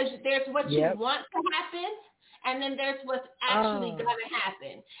 Because there's what you want to happen, and then there's what's actually going to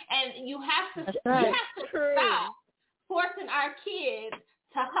happen. And you have to stop forcing our kids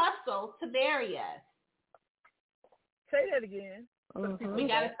to hustle to bury us. Say that again. We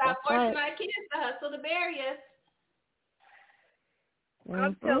got to stop forcing our kids to hustle to bury us.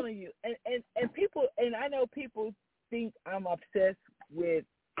 I'm telling you, and people, and I know people think I'm obsessed with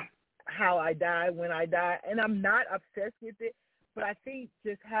how I die, when I die, and I'm not obsessed with it. But I think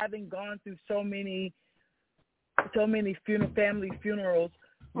just having gone through so many family funerals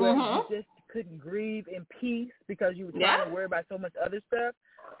where you just couldn't grieve in peace because you were trying to worry about so much other stuff,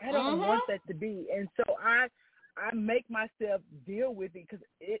 I don't want that to be. And so I make myself deal with it because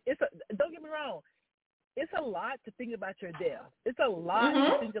don't get me wrong, it's a lot to think about your death. It's a lot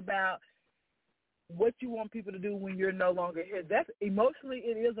to think about what you want people to do when you're no longer here. That's emotionally,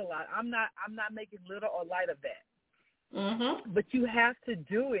 it is a lot. I'm not making little or light of that. But you have to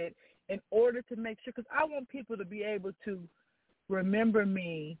do it in order to make sure, because I want people to be able to remember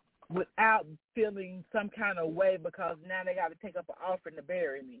me without feeling some kind of way because now they got to take up an offering to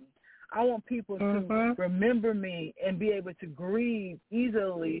bury me. I want people to remember me and be able to grieve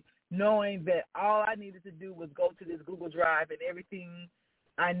easily, knowing that all I needed to do was go to this Google Drive and everything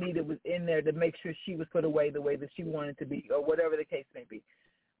I needed was in there to make sure she was put away the way that she wanted to be, or whatever the case may be.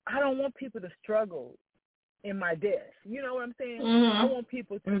 I don't want people to struggle in my death. You know what I'm saying? I want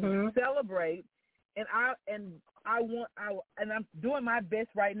people to celebrate, and I'm doing my best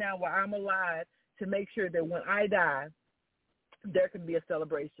right now while I'm alive to make sure that when I die, there can be a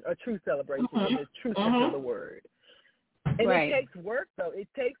celebration, a true celebration in the true sense of the word. And it takes work, though. It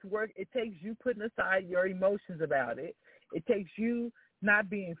takes work. It takes you putting aside your emotions about it. It takes you not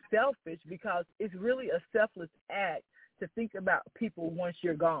being selfish, because it's really a selfless act to think about people once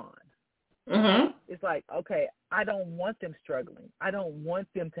you're gone. It's like, okay, I don't want them struggling. I don't want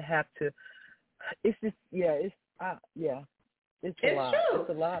them to have to. It's just, it's a lot. True. It's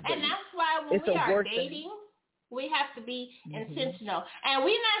a lot. And that's why when we are dating, we have to be intentional. And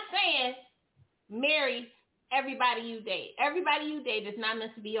we're not saying marry everybody you date. Everybody you date is not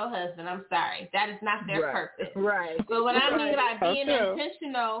meant to be your husband. I'm sorry. That is not their purpose. But what I mean by being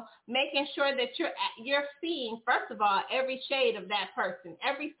intentional, making sure that you're seeing, first of all, every shade of that person,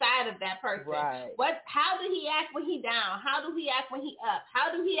 every side of that person. How do he act when he down? How do he act when he up? How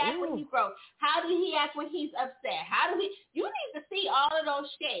do he act when he broke? How do he act when he's upset? You need to see all of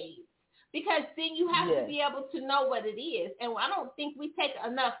those shades. Because then you have to be able to know what it is. And I don't think we take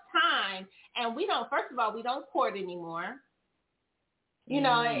enough time, and first of all, we don't court anymore. You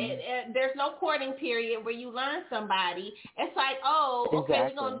know, there's no courting period where you learn somebody. It's like, we're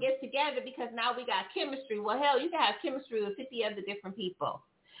going to get together because now we got chemistry. Well, hell, you can have chemistry with 50 other different people.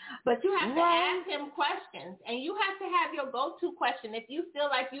 But you have to ask him questions, and you have to have your go-to question. If you feel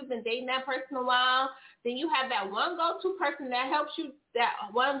like you've been dating that person a while, then you have that one go-to person that helps you, that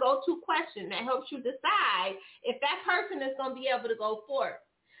one go-to question that helps you decide if that person is going to be able to go forward.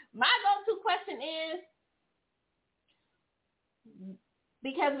 My go-to question is,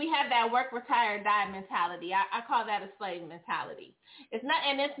 because we have that work, retire, die mentality. I call that a slave mentality. It's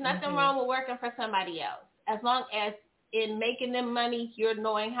nothing wrong with working for somebody else, as long as in making them money, you're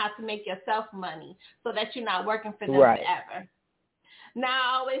knowing how to make yourself money so that you're not working for them forever. Now,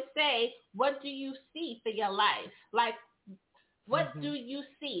 I always say, what do you see for your life? Like, what do you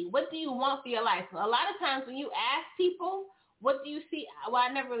see? What do you want for your life? A lot of times when you ask people, what do you see? Well,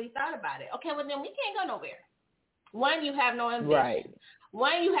 I never really thought about it. Okay, well, then we can't go nowhere. One, you have no ambition.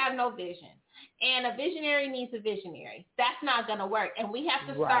 One, you have no vision. And a visionary needs a visionary. That's not going to work. And we have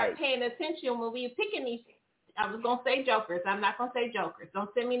to start paying attention when we're picking these. I was going to say jokers. I'm not going to say jokers. Don't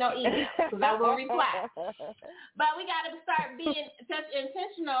send me no email because I will reply. But we got to start being just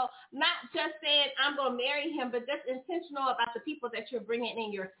intentional, not just saying I'm going to marry him, but just intentional about the people that you're bringing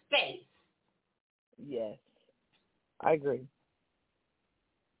in your space. Yes, I agree.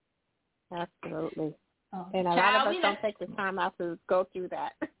 Absolutely. And a lot of us don't take the time out to go through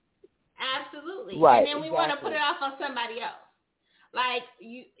that. Absolutely. And then we want to put it off on somebody else. Like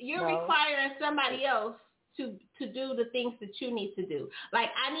you're requiring somebody else to do the things that you need to do. Like,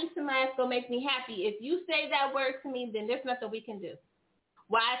 I need somebody that's going to make me happy. If you say that word to me, then there's nothing we can do.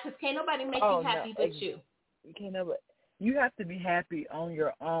 Why? Because can't nobody make you happy but you. You have to be happy on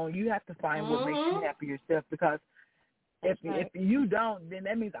your own. You have to find what makes you happy yourself, because if you don't, then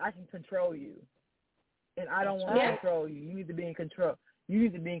that means I can control you. And I don't want to control you. You need to be in control. You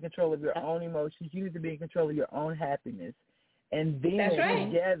need to be in control of your own emotions. You need to be in control of your own happiness. And then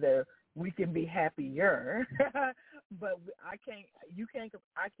together we can be happier. But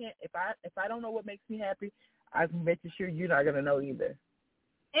if I don't know what makes me happy, I can bet you sure you're not going to know either.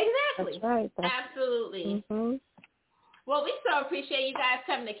 Exactly. That's right. Absolutely. Well, we so appreciate you guys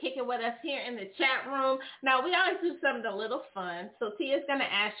coming to kick it with us here in the chat room. Now, we always do something a little fun. So Tia's going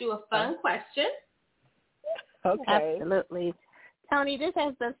to ask you a fun question. Okay. Absolutely. Toni, this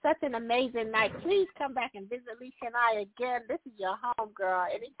has been such an amazing night. Please come back and visit Lissha and I again. This is your home, girl.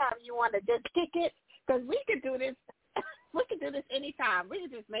 Anytime you want to just kick it, because we can do this We can do this anytime. We can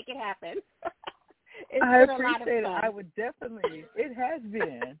just make it happen. I appreciate it. I would definitely. It has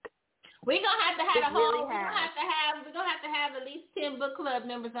been. We're gonna have to have we're gonna have to have at least 10 book club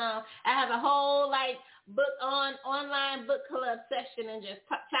members on. I have a whole online book club session and just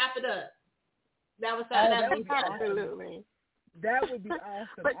chop it up. That would be absolutely. That would be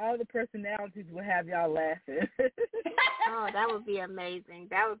awesome. But, all the personalities would have y'all laughing. Oh, that would be amazing.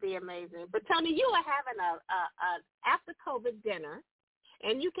 That would be amazing. But Toni, you are having a after COVID dinner,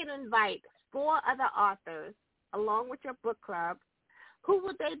 and you can invite 4 other authors along with your book club. Who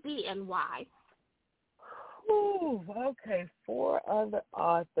would they be and why? Ooh, okay, 4 other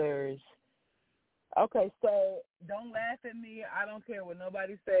authors. Okay, so don't laugh at me. I don't care what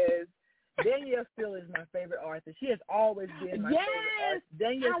nobody says. Danielle Steele is my favorite author. She has always been my favorite author.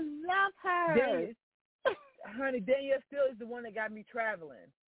 I love her. Honey, Danielle Steele is the one that got me traveling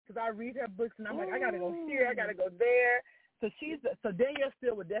because I read her books and I'm like, I got to go here, I got to go there. So Danielle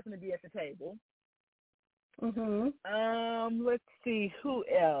Steele would definitely be at the table. Let's see who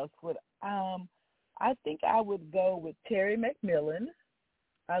else would. I think I would go with Terry McMillan.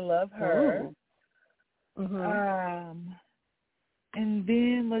 I love her. And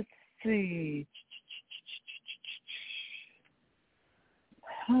then let's see.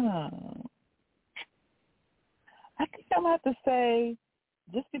 I think I'm gonna have to say,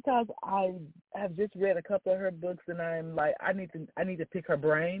 just because I have just read a couple of her books and I'm like, I need to pick her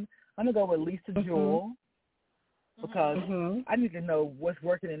brain. I'm gonna go with Lissha Jewell because I need to know what's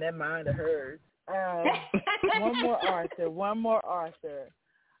working in that mind of hers. One more author.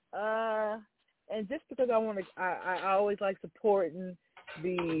 And just because I always like supporting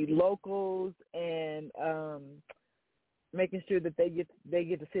the locals and making sure that they get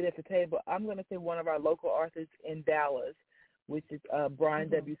to sit at the table, I'm going to say one of our local authors in Dallas, which is Brian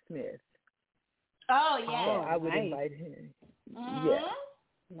W. Smith. Oh, yeah. So I would invite him. Yeah.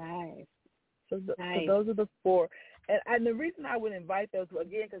 Nice. So those are the 4. And the reason I would invite those,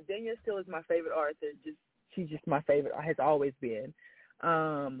 again, because Danielle Steele is my favorite author. She's just my favorite, has always been.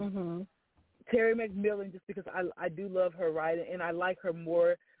 Terry McMillan, just because I do love her writing, and I like her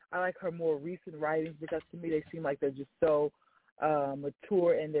more recent writings because to me they seem like they're just so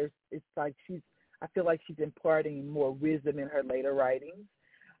mature, and I feel like she's imparting more wisdom in her later writings.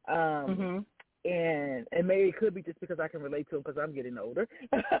 And maybe it could be just because I can relate to them because I'm getting older.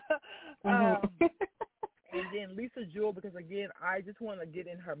 And then Lissha Jewell, because again, I just want to get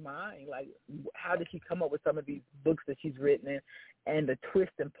in her mind, like how did she come up with some of these books that she's written and the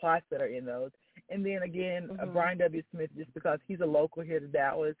twists and plots that are in those. And then again, Brian W. Smith, just because he's a local here to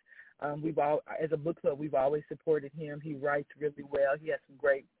Dallas. As a book club, we've always supported him. He writes really well. He has some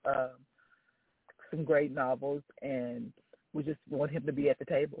great novels, and we just want him to be at the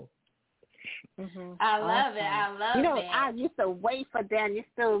table. I love it. I used to wait for Danielle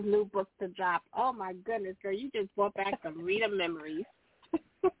Steele's new book to drop. Oh my goodness, girl, you just brought back some reader memories.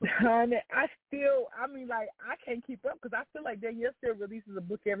 Honey, I can't keep up because I feel like Danielle Steele releases a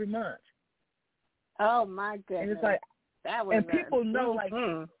book every month. Oh my goodness. And it's like, and people know, like,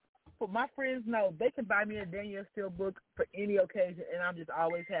 my friends know they can buy me a Danielle Steele book for any occasion, and I'm just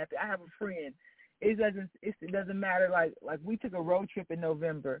always happy. I have a friend. It doesn't matter. Like we took a road trip in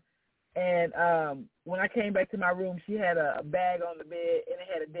November. And when I came back to my room, she had a bag on the bed, and it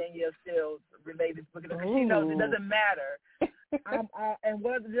had a Danielle Steele related book. She knows it doesn't matter. And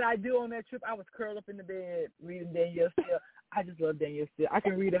what did I do on that trip? I was curled up in the bed reading Danielle Steele. I just love Danielle Steele. I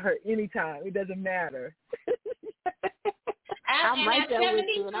can read her anytime. It doesn't matter. I'm right there with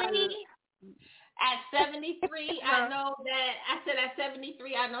you. At 73, I know that, at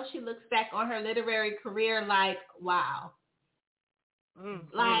 73, I know she looks back on her literary career like, wow.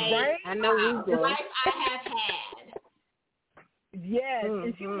 Right? I know we do. Life I have had. Yes,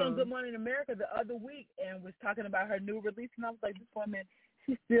 and she was on Good Morning America the other week and was talking about her new release, and I was like, this woman,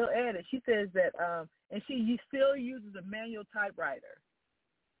 she's still at it. She says that, and she still uses a manual typewriter.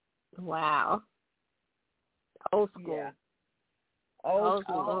 Wow. Old school. Yeah. Old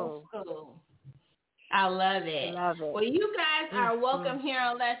school. I love it. Well, you guys are welcome here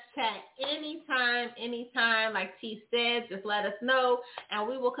on Let's Chat anytime. Like T said, just let us know, and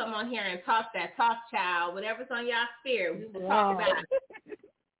we will come on here and talk that talk, child. Whatever's on y'all spirit, we will talk about it.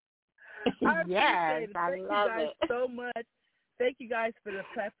 I appreciate it. Thank you guys so much. Thank you guys for the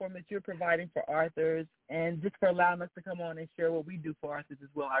platform that you're providing for authors, and just for allowing us to come on and share what we do for authors as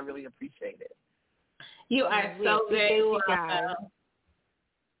well. I really appreciate it. You are so very welcome.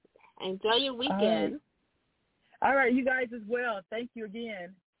 Enjoy your weekend. All right, you guys as well. Thank you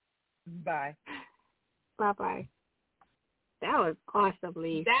again. Bye. Bye-bye. That was awesome,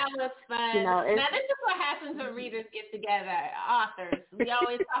 Lee. That was fun. You know, now, this is what happens when readers get together, authors. We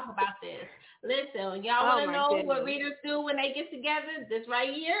always talk about this. Listen, y'all want to know what readers do when they get together? This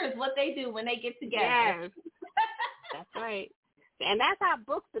right here is what they do when they get together. Yes. That's right. And that's how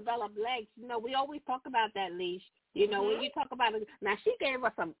books develop legs. You know, we always talk about that, Leash. You know, when you talk about it. Now, she gave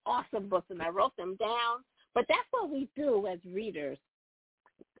us some awesome books, and I wrote them down. But that's what we do as readers.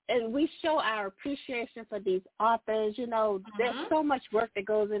 And we show our appreciation for these authors. You know, there's so much work that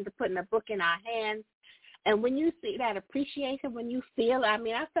goes into putting a book in our hands. And when you see that appreciation, when you feel, I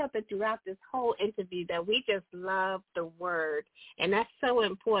mean, I felt it throughout this whole interview that we just love the word. And that's so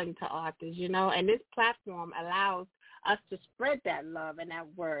important to authors, you know. And this platform allows us to spread that love and that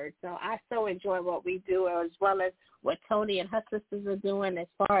word. So I so enjoy what we do, as well as what Toni and her sisters are doing as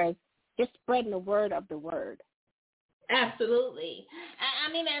far as just spreading the word of the word. Absolutely. I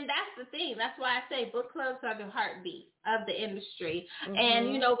mean, and that's the thing. That's why I say book clubs are the heartbeat of the industry.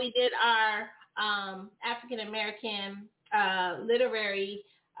 And, you know, we did our African-American literary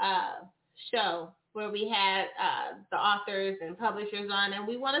show where we had the authors and publishers on, and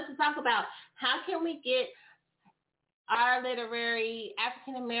we wanted to talk about how can we get our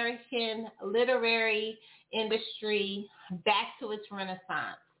African-American literary industry back to its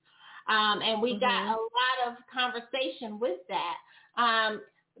renaissance. And we got a lot of conversation with that.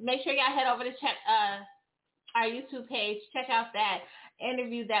 Make sure y'all head over to check our YouTube page. Check out that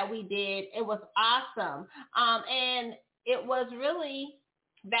interview that we did. It was awesome. And it was really,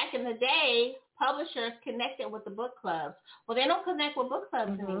 back in the day, publishers connected with the book clubs. Well, they don't connect with book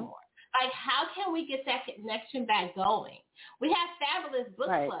clubs anymore. Like, how can we get that connection back going? We have fabulous book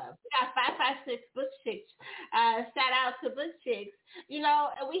clubs. We got 556 Book Chicks. Shout out to Book Chicks. You know,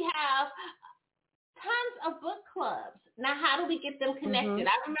 and we have tons of book clubs. Now, how do we get them connected?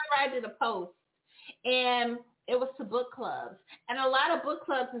 I remember I did a post, and it was to book clubs. And a lot of book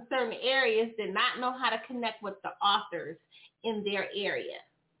clubs in certain areas did not know how to connect with the authors in their area.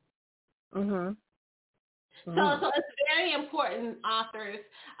 So it's very important, authors,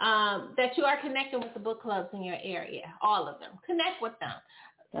 that you are connecting with the book clubs in your area, all of them. Connect with them.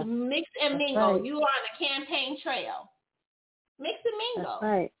 Mix and mingle. Right. You are on a campaign trail. Mix and mingle.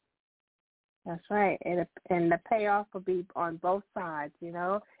 That's right. And the payoff will be on both sides, you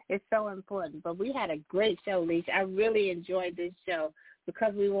know. It's so important. But we had a great show, Lissha. I really enjoyed this show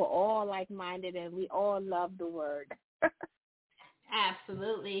because we were all like-minded and we all loved the word.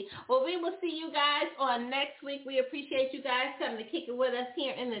 Absolutely. Well, we will see you guys on next week. We appreciate you guys coming to kick it with us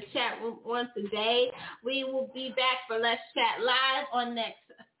here in the chat room once a day. We will be back for Let's Chat Live on next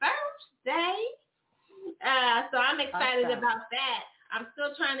Thursday. So I'm excited about that. I'm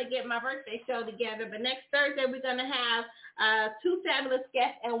still trying to get my birthday show together, but next Thursday we're going to have two fabulous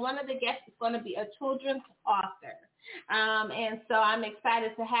guests, and one of the guests is going to be a children's author. And so I'm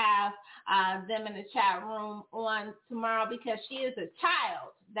excited to have them in the chat room on tomorrow because she is a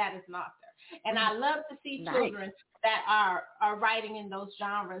child that is an author. And I love to see children that are writing in those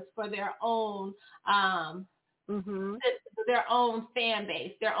genres for their own their own fan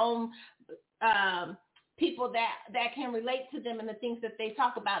base, their own people that can relate to them and the things that they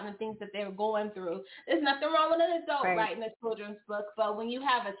talk about and the things that they're going through. There's nothing wrong with an adult writing a children's book, but when you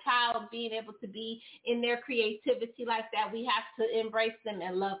have a child being able to be in their creativity like that, we have to embrace them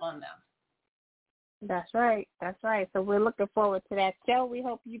and love on them. That's right. That's right. So we're looking forward to that show. We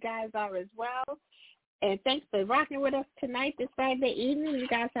hope you guys are as well. And thanks for rocking with us tonight, this Friday evening. You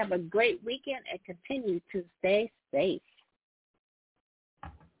guys have a great weekend and continue to stay safe.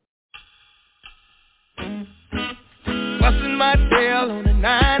 Busting my tail on a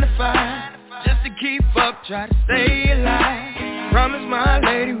 9 to 5 just to keep up, try to stay alive. Promise my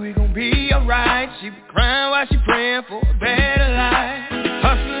lady we gon' be alright. She be crying while she praying for a better life.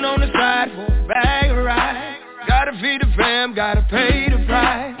 Hustling on the side for a bag of rice. Gotta feed the fam, gotta pay the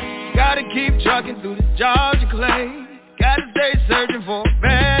price. Gotta keep trucking through the Georgia clay. Gotta stay searching for a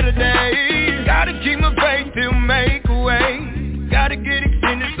better day. Gotta keep my faith till make a way. Gotta get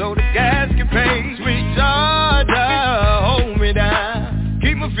extended so the gas can pay. Sweet Georgia, hold me down.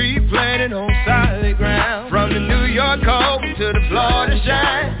 Keep my feet planted on solid ground. From the New York cold to the Florida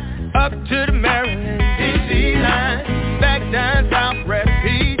shine, up to the Maryland, D.C. line, back down south where the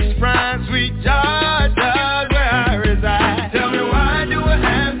peach is prime. Sweet Georgia, where I reside. Tell me why do I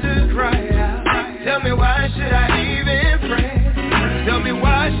have to cry out? Tell me why should I even pray?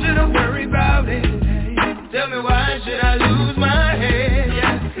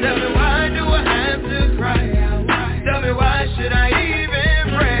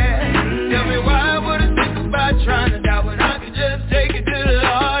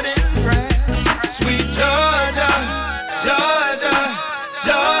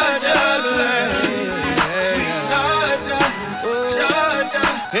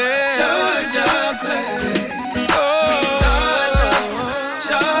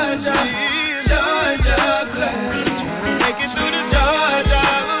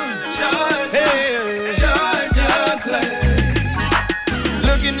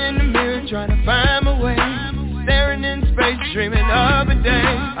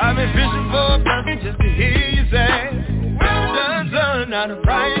 been fishing for a blessing just to hear you say, well done, son, now the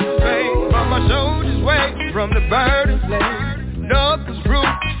price is paid. From my shoulders weight, from the burden laid. Knuckles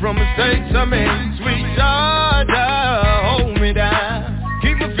bruised from mistakes I made. Sweet Georgia, hold me down.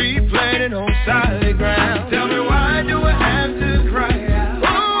 Keep my feet planted on solid ground. Tell me why do I have to cry out?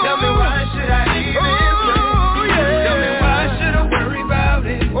 Tell me why should I even play? Tell me why should I worry about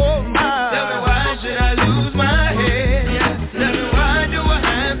it? Tell me why should I lose my head? Tell me why do I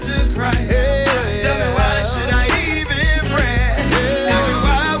have to cry out? Tell me why should I even pray? Tell me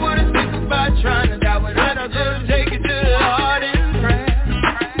why would I think about trying to die when I could take it to the heart and pray?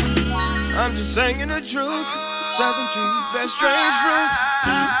 I'm just saying the truth. Southern trees bear strange fruit.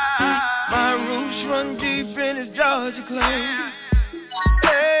 My roots run deep in this Georgia clay.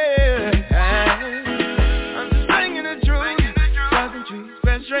 Hey, I'm just saying the truth. Southern trees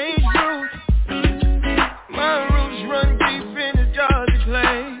bear strange fruit. My roots run deep in this Georgia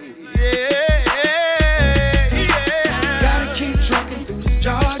clay. Yeah. Gotta keep trucking through this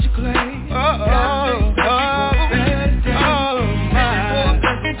Georgia clay.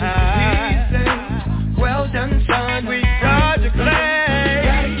 Well done, son, we Georgia clay.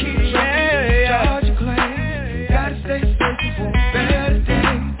 Gotta keep trucking Georgia clay. Gotta stay searching for a better day.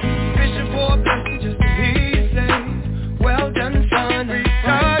 Fishing for a blessing just to hear you say, well done, son, we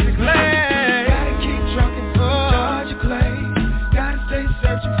Georgia clay. Gotta keep trucking Georgia clay. Gotta stay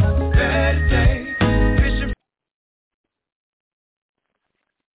searching for a better day. Fishing.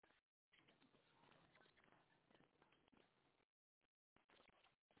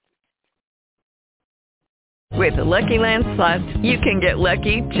 With the Lucky Land Slots, you can get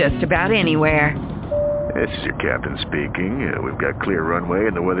lucky just about anywhere. This is your captain speaking. We've got clear runway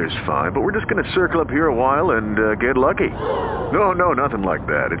and the weather's fine, but we're just going to circle up here a while and get lucky. No, nothing like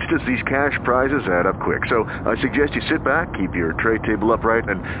that. It's just these cash prizes add up quick. So I suggest you sit back, keep your tray table upright,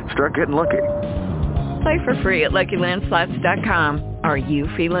 and start getting lucky. Play for free at LuckyLandSlots.com. Are you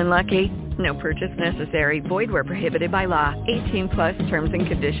feeling lucky? No purchase necessary. Void where prohibited by law. 18+ terms and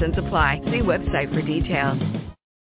conditions apply. See website for details.